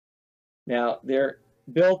 Now, they're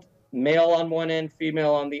built male on one end,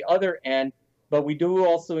 female on the other end, but we do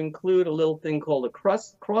also include a little thing called a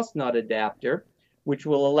cross nut adapter, which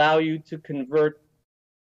will allow you to convert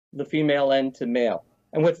the female end to male.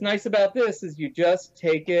 And what's nice about this is you just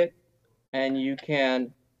take it and you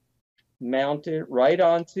can mount it right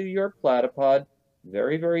onto your Platypod.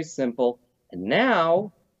 Very, very simple. And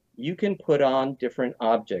now you can put on different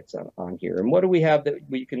objects on here. And what do we have that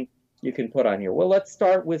you can put on here? Well, let's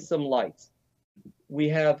start with some lights. We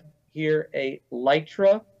have here a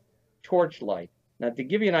Lytra torch light. Now, to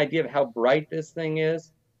give you an idea of how bright this thing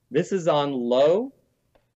is, this is on low,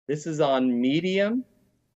 this is on medium,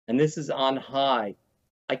 and this is on high.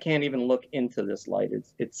 I can't even look into this light.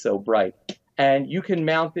 It's so bright. And you can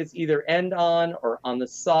mount this either end on or on the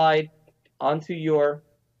side onto your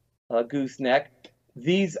gooseneck.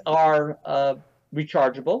 These are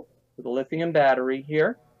rechargeable with a lithium battery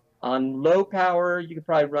here. On low power, you could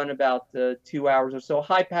probably run about 2 hours or so.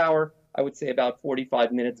 High power, I would say about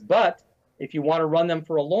 45 minutes. But if you want to run them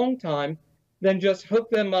for a long time, then just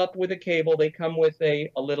hook them up with a cable. They come with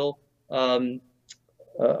a little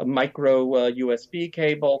micro USB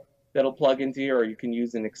cable that'll plug into here, or you can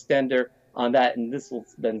use an extender on that, and this will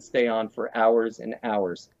then stay on for hours and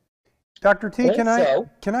hours. Dr. T,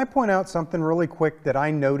 can I point out something really quick that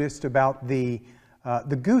I noticed about the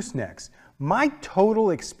goosenecks? My total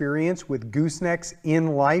experience with goosenecks in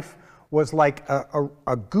life was like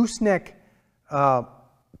a gooseneck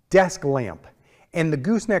desk lamp, and the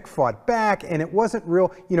gooseneck fought back, and it wasn't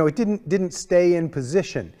real, you know, it didn't stay in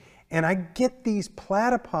position. And I get these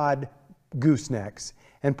Platypod goosenecks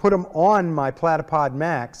and put them on my Platypod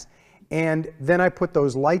Max, and then I put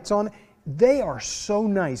those lights on. They are so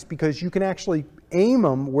nice because you can actually aim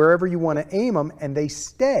them wherever you want to aim them, and they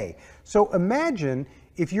stay. So imagine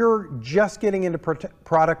if you're just getting into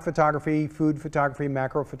product photography, food photography,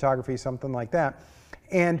 macro photography, something like that,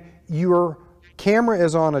 and your camera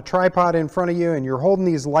is on a tripod in front of you and you're holding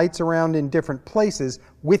these lights around in different places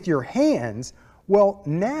with your hands. Well,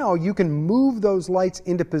 now you can move those lights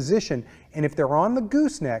into position, and if they're on the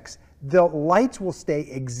goosenecks, The lights will stay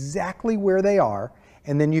exactly where they are,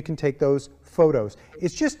 and then you can take those photos.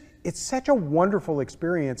 It's such a wonderful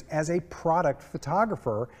experience as a product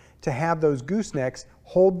photographer to have those goosenecks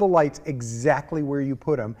hold the lights exactly where you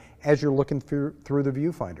put them as you're looking through the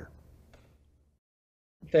viewfinder.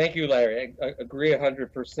 Thank you, Larry. I agree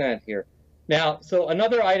 100% here. Now, so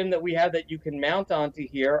another item that we have that you can mount onto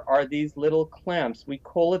here are these little clamps. We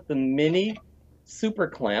call it the mini super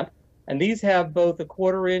clamp, and these have both a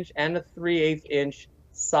 1/4 inch and a 3/8 inch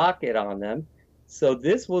socket on them. So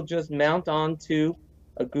this will just mount onto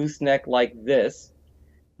a gooseneck like this.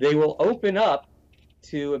 They will open up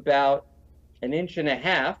to about 1.5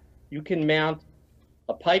 inches. You can mount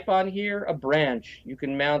a pipe on here, a branch. You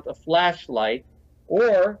can mount a flashlight,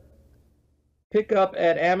 or pick up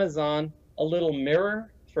at Amazon a little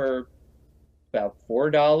mirror for about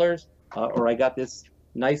 $4, or I got this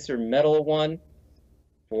nicer metal one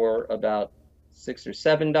for about $6 or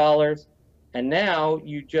 $7. And now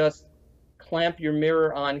you just clamp your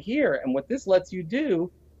mirror on here, and what this lets you do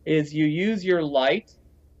is you use your light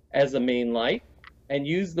as a main light and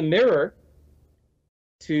use the mirror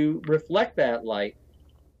to reflect that light.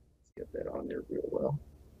 Let's get that on there real well.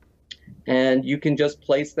 And you can just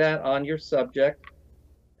place that on your subject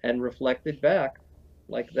and reflect it back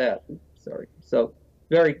like that. Sorry. So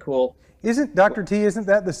very cool. Dr. T, isn't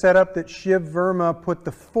that the setup that Shiv Verma put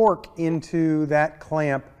the fork into that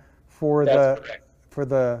clamp for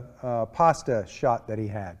the pasta shot that he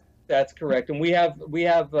had? That's correct. And we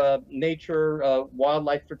have nature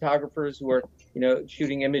wildlife photographers who are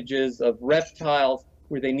shooting images of reptiles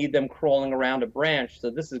where they need them crawling around a branch. So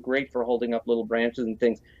this is great for holding up little branches and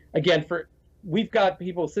things. Again, we've got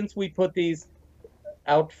people, since we put these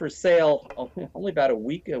out for sale only about a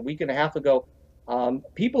week and a half ago,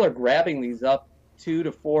 people are grabbing these up 2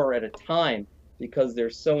 to 4 at a time because they're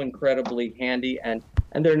so incredibly handy, and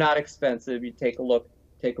they're not expensive. You take a look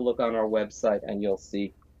on our website and you'll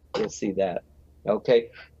see that. Okay.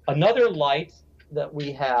 Another light that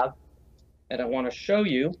we have and I want to show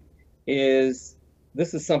you is,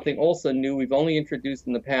 this is something also new we've only introduced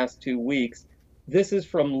in the past 2 weeks. This is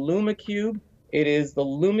from LumaCube. It is the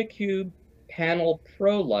LumaCube Panel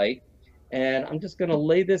Pro light, and I'm just going to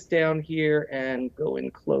lay this down here and go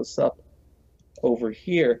in close up over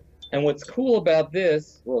here. And what's cool about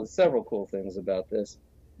this, well, there's several cool things about this,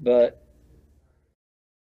 but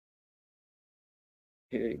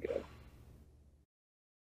here you go,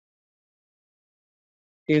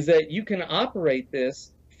 is that you can operate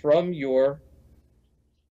this from your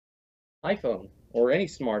iPhone or any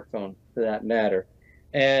smartphone for that matter,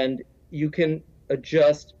 and you can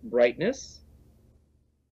adjust brightness.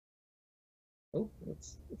 Oh,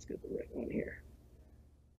 let's get the right one here.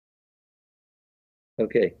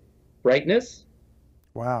 Okay, brightness.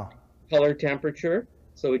 Wow. Color temperature.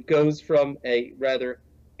 So it goes from a rather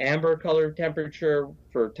amber color temperature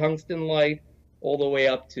for tungsten light all the way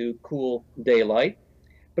up to cool daylight.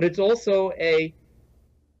 But it's also a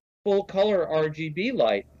full color RGB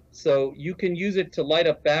light. So you can use it to light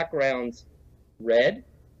up backgrounds red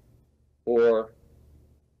or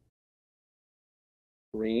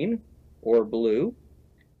green or blue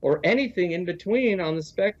or anything in between on the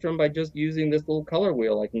spectrum by just using this little color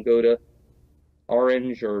wheel. I can go to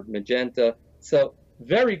orange or magenta. So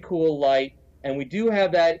very cool light, and we do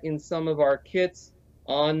have that in some of our kits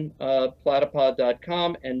on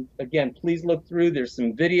platypod.com. And again, please look through. There's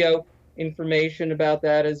some video information about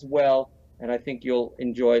that as well, and I think you'll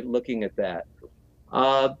enjoy looking at that.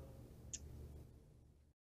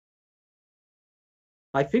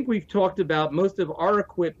 I think we've talked about most of our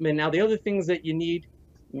equipment. Now, the other things that you need,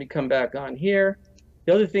 let me come back on here.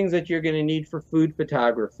 The other things that you're going to need for food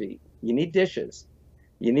photography, you need dishes,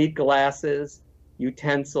 you need glasses,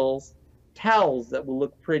 utensils, towels that will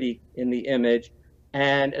look pretty in the image,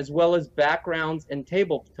 and as well as backgrounds and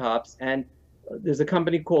tabletops. And there's a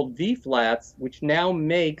company called V-Flats, which now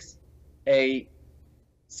makes a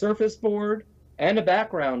surface board and a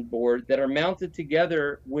background board that are mounted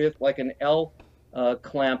together with like an L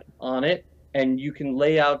clamp on it, and you can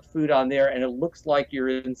lay out food on there and it looks like you're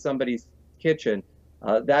in somebody's kitchen.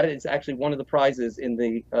 That is actually one of the prizes in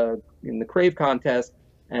the Crave contest,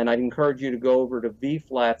 and I'd encourage you to go over to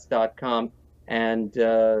vflats.com and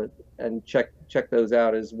check those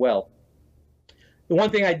out as well. The one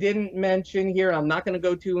thing I didn't mention here, and I'm not going to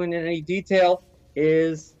go to in any detail,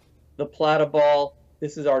 is the Platypod.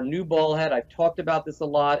 This is our new ball head. I've talked about this a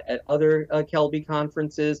lot at other Kelby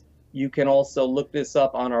conferences. You can also look this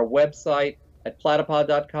up on our website at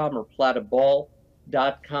platypod.com or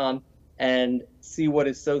platyball.com and see what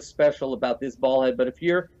is so special about this ball head. But if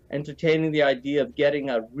you're entertaining the idea of getting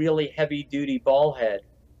a really heavy-duty ball head,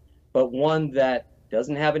 but one that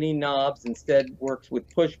doesn't have any knobs, instead works with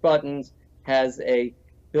push buttons, has a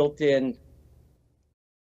built-in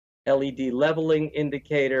LED leveling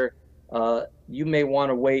indicator. You may want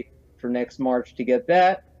to wait for next March to get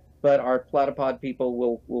that, but our Platypod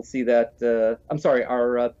people will see that. I'm sorry,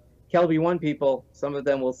 our Kelby One people, some of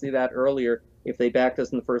them will see that earlier if they backed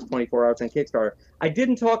us in the first 24 hours on Kickstarter. I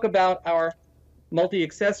didn't talk about our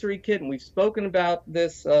multi-accessory kit, and we've spoken about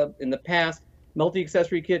this in the past.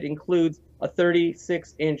 Multi-accessory kit includes a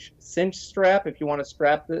 36-inch cinch strap if you want to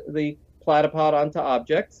strap the Platypod onto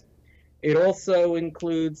objects. It also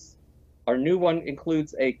includes, our new one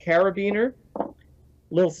includes a carabiner,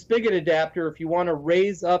 little spigot adapter. If you want to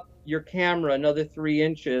raise up your camera another 3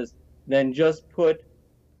 inches, then just put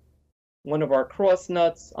one of our cross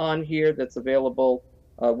nuts on here that's available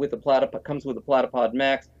with the Platypod, comes with a Platypod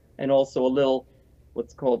Max, and also a little,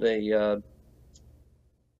 what's called a,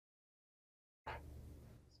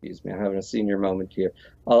 excuse me, I'm having a senior moment here,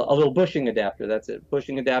 a little bushing adapter, that's it,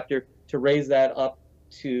 bushing adapter to raise that up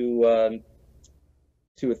to a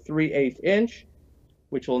 3/8 inch,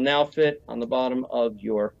 which will now fit on the bottom of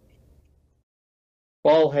your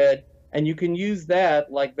ball head. And you can use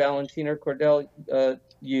that like Valentina Cordell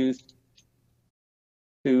used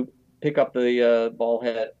to pick up the ball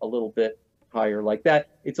head a little bit higher like that.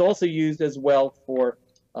 It's also used as well for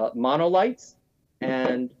monolights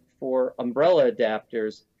and for umbrella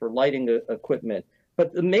adapters for lighting equipment.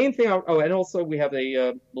 But the main thing, oh, and also we have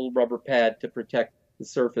a little rubber pad to protect the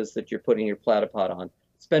surface that you're putting your Platypod on.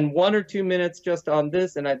 Spend 1 or 2 minutes just on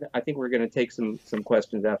this, and I think we're going to take some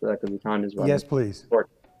questions after that because the time is running. Yes, please. Short.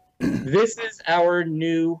 This is our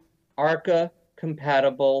new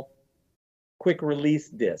ARCA-compatible quick release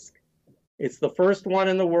disc. It's the first one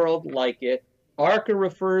in the world like it. ARCA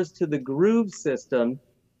refers to the groove system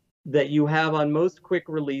that you have on most quick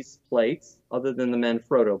release plates, other than the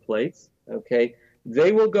Manfrotto plates. Okay,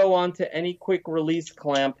 they will go onto any quick release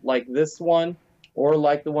clamp like this one, or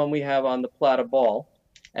like the one we have on the Platyball,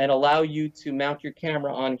 and allow you to mount your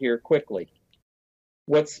camera on here quickly.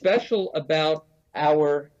 What's special about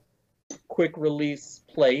our quick release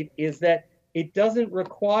plate is that it doesn't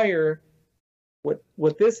require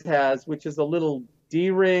what this has, which is a little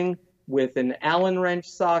D-ring with an Allen wrench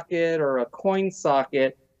socket or a coin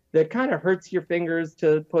socket that kind of hurts your fingers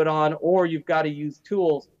to put on, or you've got to use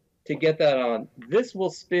tools to get that on. This will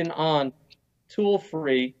spin on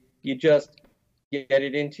tool-free. You just get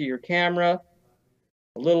it into your camera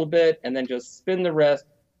a little bit and then just spin the rest,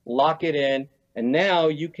 lock it in, and now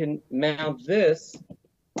you can mount this.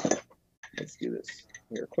 Let's do this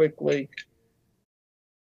here quickly.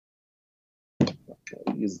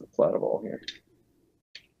 I'll use the Platyball here.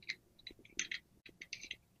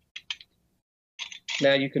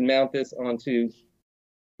 Now you can mount this onto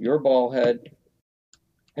your ball head.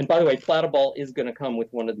 And by the way, Platyball is going to come with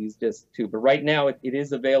one of these discs too, but right now it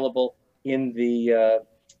is available in the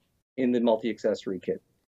multi-accessory kit.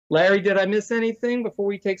 Larry, did I miss anything before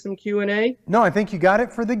we take some Q&A? No, I think you got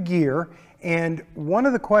it for the gear. And one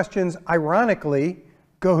of the questions, ironically,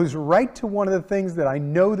 goes right to one of the things that I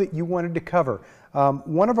know that you wanted to cover.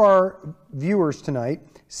 One of our viewers tonight,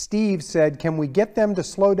 Steve, said, can we get them to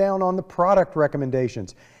slow down on the product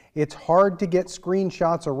recommendations? It's hard to get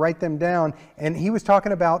screenshots or write them down. And he was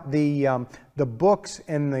talking about the books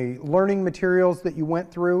and the learning materials that you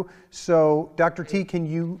went through. So, Dr. T, can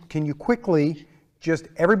you quickly just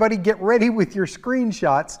everybody get ready with your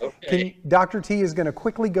screenshots? Okay. Dr. T is going to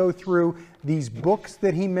quickly go through these books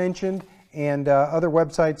that he mentioned and other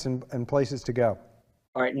websites and places to go.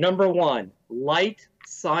 All right, number 1, Light,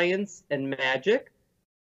 Science, and Magic.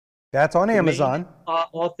 That's on Amazon. The main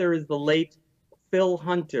author is the late Phil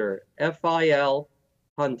Hunter, F-I-L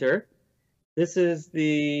Hunter. This is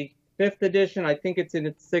the 5th edition. I think it's in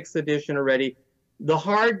its 6th edition already. The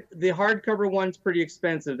hardcover one's pretty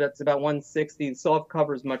expensive. That's about $160. The soft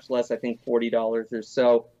cover is much less, I think $40 or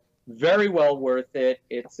so. Very well worth it.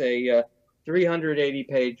 It's a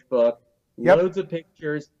 380-page book, loads of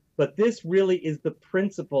pictures, but this really is the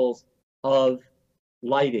principles of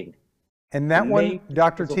lighting. And that one,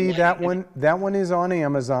 Dr. T, that one is on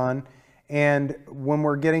Amazon. And when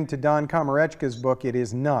we're getting to Don Komarechka's book, it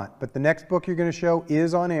is not. But the next book you're going to show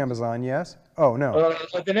is on Amazon, yes? Oh, no.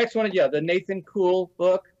 The next one, yeah, the Nathan Kuhl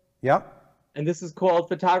book. Yep. And this is called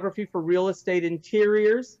Photography for Real Estate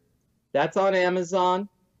Interiors. That's on Amazon.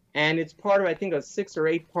 And it's part of, I think, a 6 or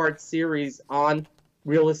 8-part series on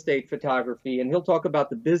real estate photography. And he'll talk about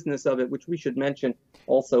the business of it, which we should mention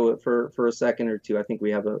also for a second or two. I think we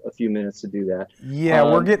have a few minutes to do that. Yeah,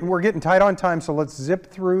 we're getting tight on time, so let's zip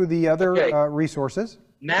through the other resources.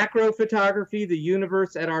 Macro photography, the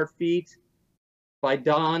universe at our feet. by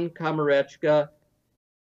Don Kamarechka.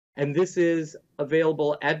 And this is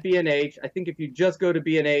available at B&H. I think if you just go to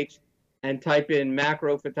B&H and type in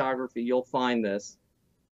macro photography, you'll find this.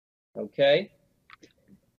 Okay.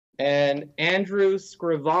 And Andrew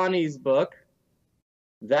Scrivani's book,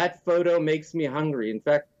 That Photo Makes Me Hungry. In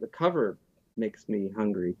fact, the cover makes me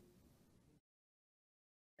hungry.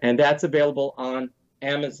 And that's available on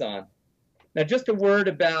Amazon. Now, just a word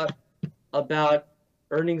about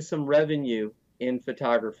earning some revenue in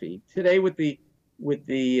photography. Today, with the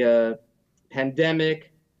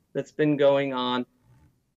pandemic that's been going on,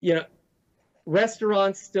 you know,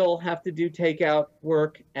 restaurants still have to do takeout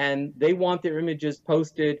work, and they want their images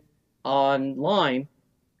posted online.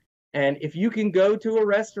 And if you can go to a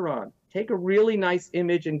restaurant, take a really nice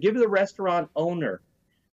image and give the restaurant owner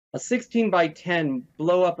a 16 by 10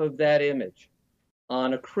 blow up of that image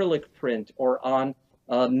on acrylic print or on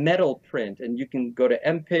metal print, and you can go to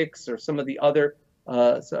MPix or some of the other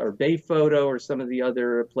or Bayphoto or some of the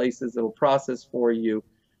other places that will process for you,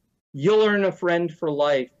 you'll earn a friend for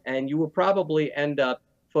life, and you will probably end up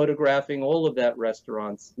photographing all of that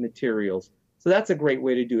restaurant's materials. So that's a great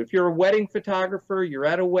way to do it. If you're a wedding photographer, you're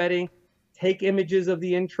at a wedding, take images of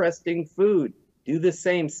the interesting food. Do the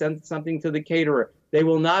same, send something to the caterer. They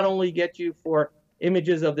will not only get you for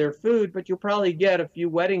images of their food, but you'll probably get a few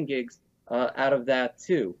wedding gigs out of that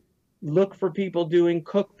too. Look for people doing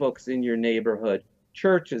cookbooks in your neighborhood,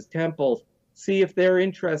 churches, temples. See if they're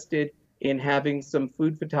interested in having some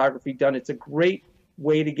food photography done. It's a great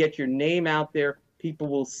way to get your name out there. People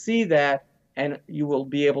will see that, and you will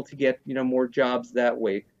be able to get, you know, more jobs that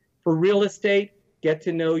way. For real estate, get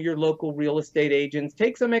to know your local real estate agents.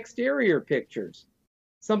 Take some exterior pictures,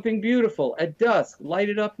 something beautiful at dusk, light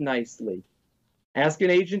it up nicely. Ask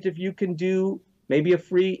an agent if you can do maybe a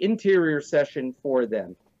free interior session for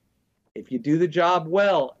them. If you do the job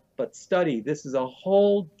well, but study, this is a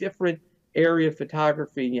whole different area of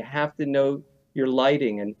photography, and you have to know your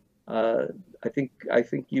lighting. And I think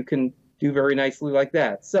you can do very nicely like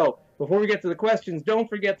that. So before we get to the questions, don't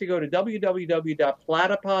forget to go to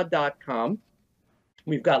www.platypod.com.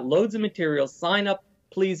 We've got loads of materials. Sign up,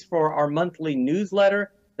 please, for our monthly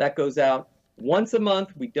newsletter. That goes out once a month.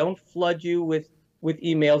 We don't flood you with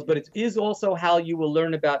emails, but it is also how you will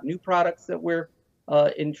learn about new products that we're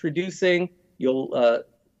introducing. You'll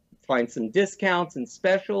find some discounts and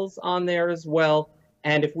specials on there as well.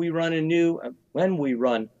 And if we run when we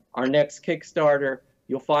run our next Kickstarter,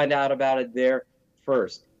 you'll find out about it there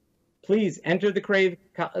first. Please enter the Crave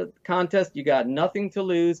contest. You got nothing to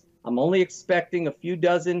lose. I'm only expecting a few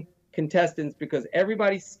dozen contestants because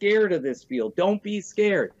everybody's scared of this field. Don't be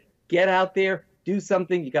scared. Get out there, do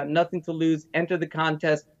something. You got nothing to lose. Enter the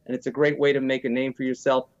contest, and it's a great way to make a name for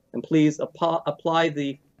yourself. And please apply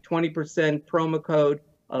the 20% promo code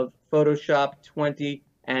of Photoshop 20,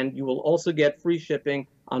 and you will also get free shipping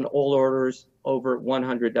on all orders over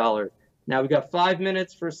 $100. Now we've got 5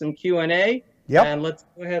 minutes for some Q&A. Yep. And let's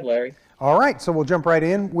go ahead, Larry. All right, so we'll jump right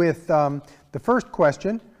in with the first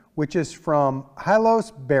question, which is from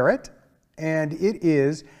Hylos Barrett, and it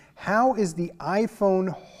is, how is the iPhone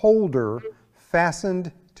holder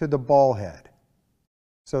fastened to the ball head?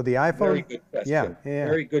 So the iPhone... Very good question. Yeah.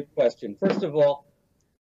 Very good question. First of all,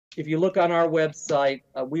 if you look on our website,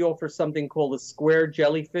 we offer something called a square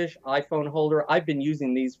jellyfish iPhone holder. I've been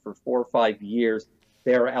using these for 4 or 5 years.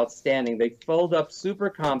 They're outstanding. They fold up super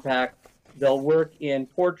compact. They'll work in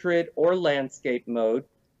portrait or landscape mode,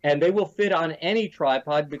 and they will fit on any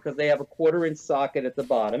tripod because they have a 1/4-inch socket at the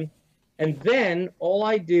bottom. And then all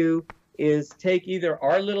I do is take either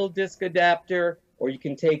our little disc adapter, or you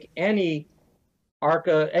can take any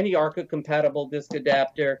Arca compatible disc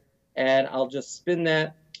adapter, and I'll just spin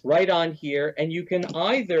that right on here, and you can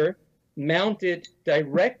either mount it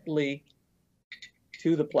directly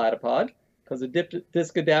to the Platypod, because the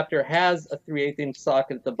disc adapter has a 3/8-inch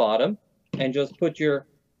socket at the bottom, and just put your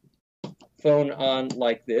phone on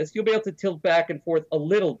like this. You'll be able to tilt back and forth a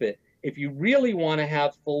little bit. If you really want to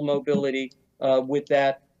have full mobility with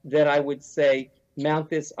that, then I would say mount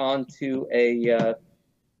this onto a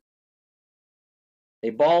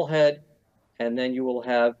ball head, and then you will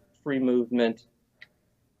have free movement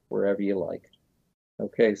wherever you like.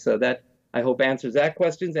 Okay, so that, I hope, answers that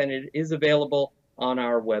question, and it is available on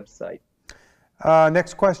our website.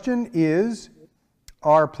 Next question is,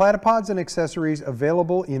 are Platypods and accessories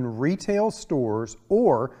available in retail stores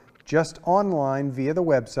or just online via the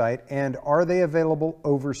website, and are they available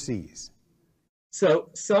overseas? So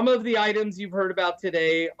some of the items you've heard about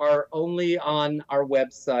today are only on our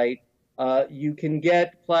website. You can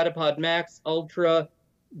get Platypod Max, Ultra,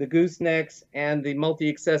 the goosenecks, and the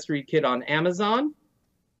multi-accessory kit on Amazon.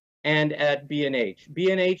 and at B&H.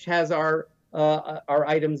 B&H has our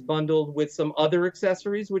items bundled with some other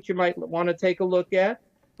accessories, which you might want to take a look at.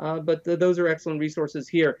 But those are excellent resources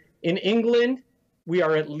here. In England, we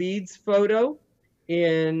are at Leeds Photo.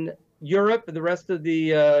 In Europe and the rest of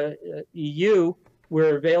the EU,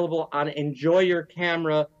 we're available on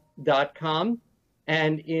enjoyyourcamera.com,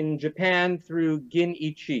 and in Japan through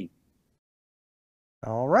Gin-Ichi.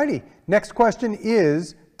 All righty. Next question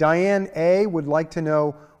is, Diane A. would like to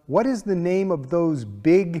know, what is the name of those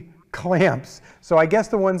big clamps? So I guess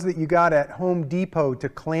the ones that you got at Home Depot to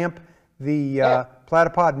clamp the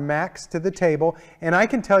Platypod Max to the table. And I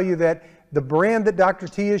can tell you that the brand that Dr.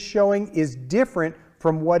 T is showing is different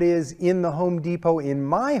from what is in the Home Depot in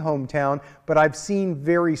my hometown, but I've seen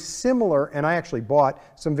very similar, and I actually bought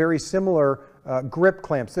some very similar grip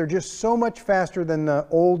clamps. They're just so much faster than the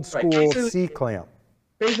old school C-clamp.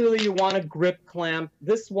 Basically, you want a grip clamp.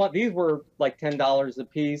 These were like $10 a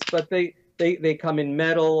piece, but they come in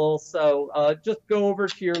metal. So just go over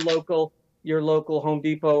to your local Home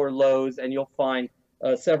Depot or Lowe's, and you'll find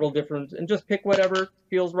several different, and just pick whatever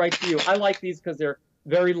feels right to you. I like these because they're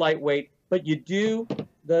very lightweight, but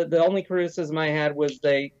the only criticism I had was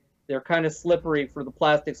they're kind of slippery for the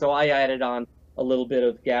plastic, so I added on a little bit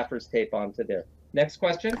of gaffer's tape onto there. Next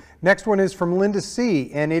question. Next one is from Linda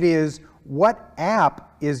C, and it is, what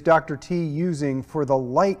app is Dr. T using for the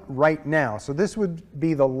light right now? So this would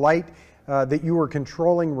be the light that you were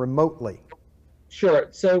controlling remotely. Sure.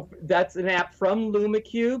 So that's an app from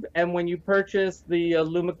LumaCube, and when you purchase the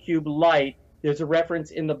LumaCube Lite, there's a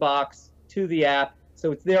reference in the box to the app.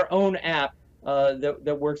 So it's their own app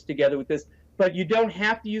that works together with this. But you don't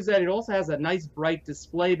have to use that. It also has a nice bright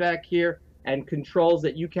display back here and controls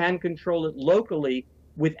that you can control it locally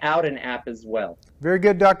without an app as well. Very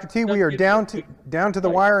good, Dr. T. We are down to the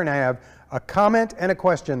wire, and I have a comment and a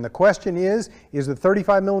question. The question is the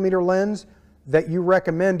 35mm lens that you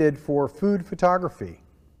recommended for food photography?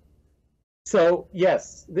 So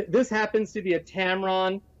yes, this happens to be a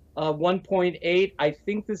Tamron 1.8. I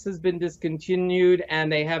think this has been discontinued,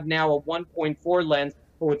 and they have now a 1.4 lens.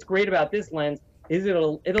 But what's great about this lens is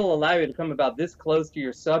it'll allow you to come about this close to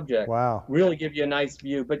your subject. Wow. Really give you a nice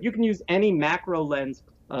view. But you can use any macro lens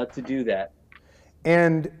to do that.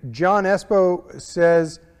 And John Espo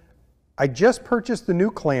says, I just purchased the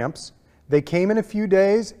new clamps. They came in a few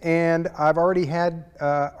days, and I've already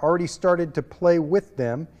started to play with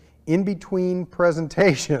them in between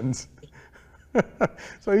presentations.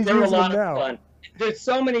 So he's using them now. Fun. There's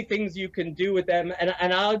so many things you can do with them,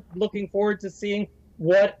 and I'm looking forward to seeing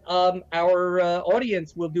what our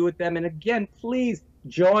audience will do with them. And again, please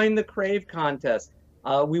join the Crave contest.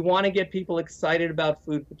 We want to get people excited about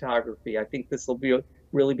food photography. I think this will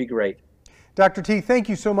really be great. Dr. T, thank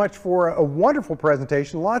you so much for a wonderful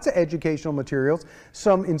presentation, lots of educational materials,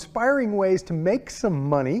 some inspiring ways to make some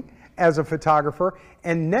money as a photographer.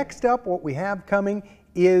 And next up, what we have coming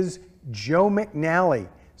is Joe McNally.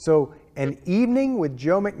 So an evening with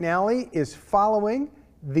Joe McNally is following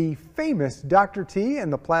the famous Dr. T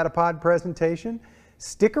and the Platypod presentation.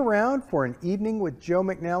 Stick around for an evening with Joe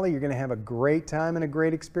McNally. You're going to have a great time and a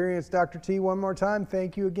great experience. Dr. T, one more time,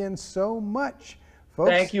 thank you again so much. Folks.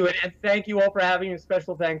 Thank you, and thank you all for having me.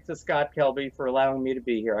 Special thanks to Scott Kelby for allowing me to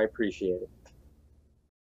be here. I appreciate it.